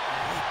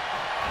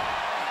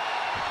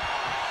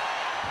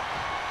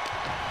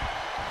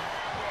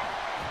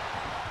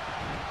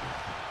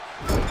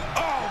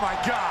 Oh, my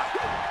God.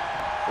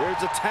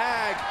 There's a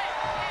tag.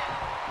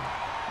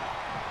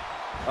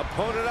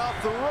 Opponent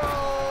off the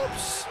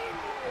ropes.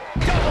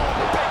 Come on,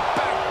 big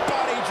back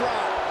body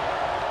drop.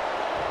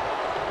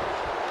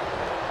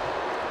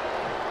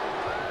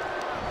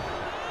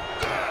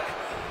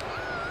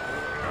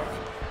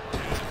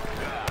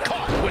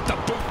 Caught with the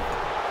boot.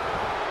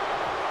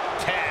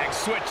 Tag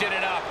switching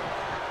it up.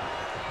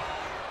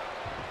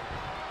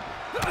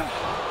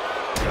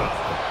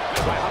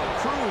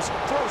 Crews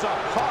throws a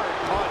hard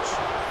punch.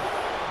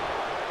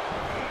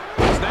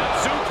 Snap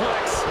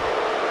suplex.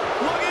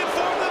 Looking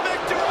for the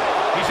victory.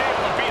 He's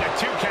able to beat a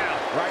 2 count.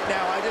 Right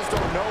now, I just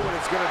don't know what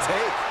it's going to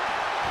take.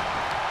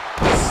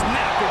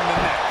 Snap in the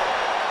neck.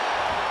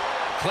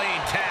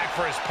 Clean tag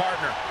for his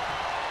partner.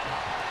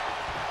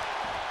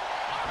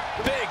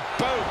 Big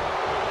boot.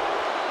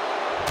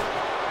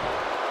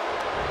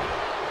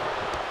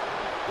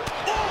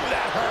 Oh,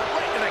 that hurt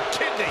right in the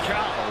kidney.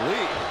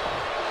 Golly.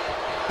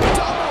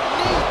 Double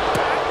knee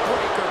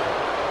backbreaker.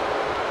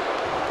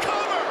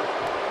 Cover.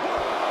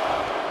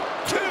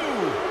 2.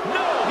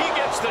 No, he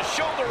gets the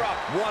shoulder up.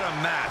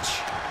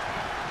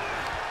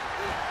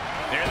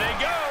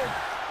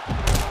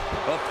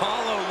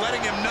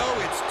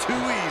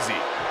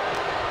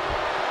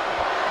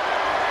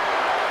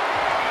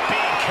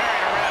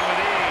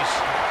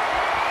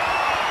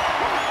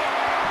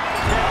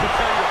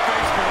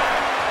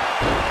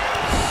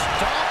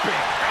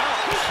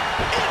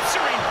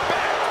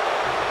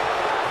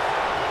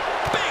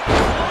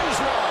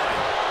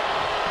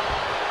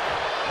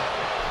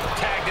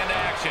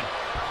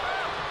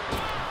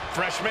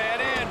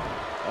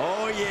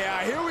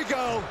 right, here we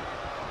go.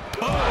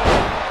 Oh,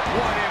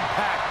 what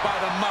impact by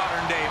the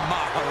modern-day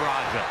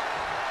Maharaja.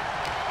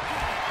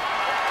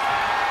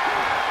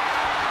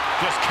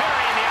 Just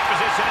carrying the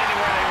opposition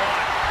anywhere they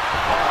want.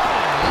 Oh,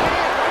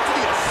 man, right to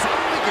the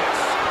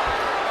esophagus.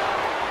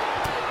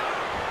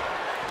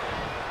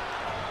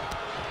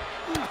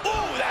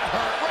 Ooh, that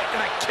hurt right to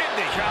the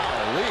kidney.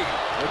 Golly.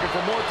 Looking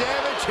for more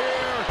damage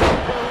here.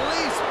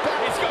 Release back.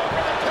 He's going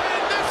for the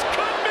pin. This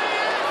could be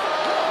it.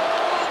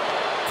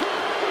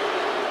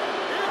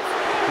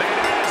 Man,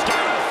 it is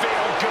going to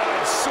feel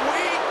good.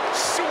 Sweet,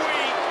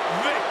 sweet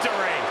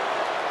victory.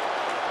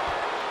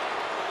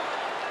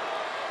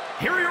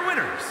 Here are your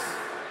winners,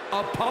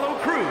 Apollo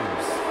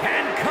Crews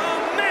and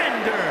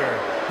Commander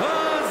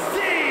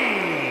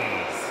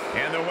Azeez.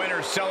 And the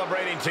winners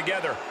celebrating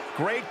together.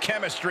 Great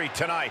chemistry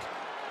tonight.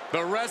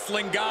 The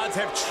wrestling gods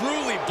have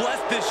truly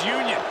blessed this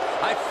union.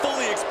 I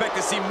fully expect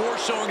to see more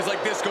showings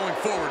like this going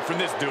forward from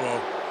this duo.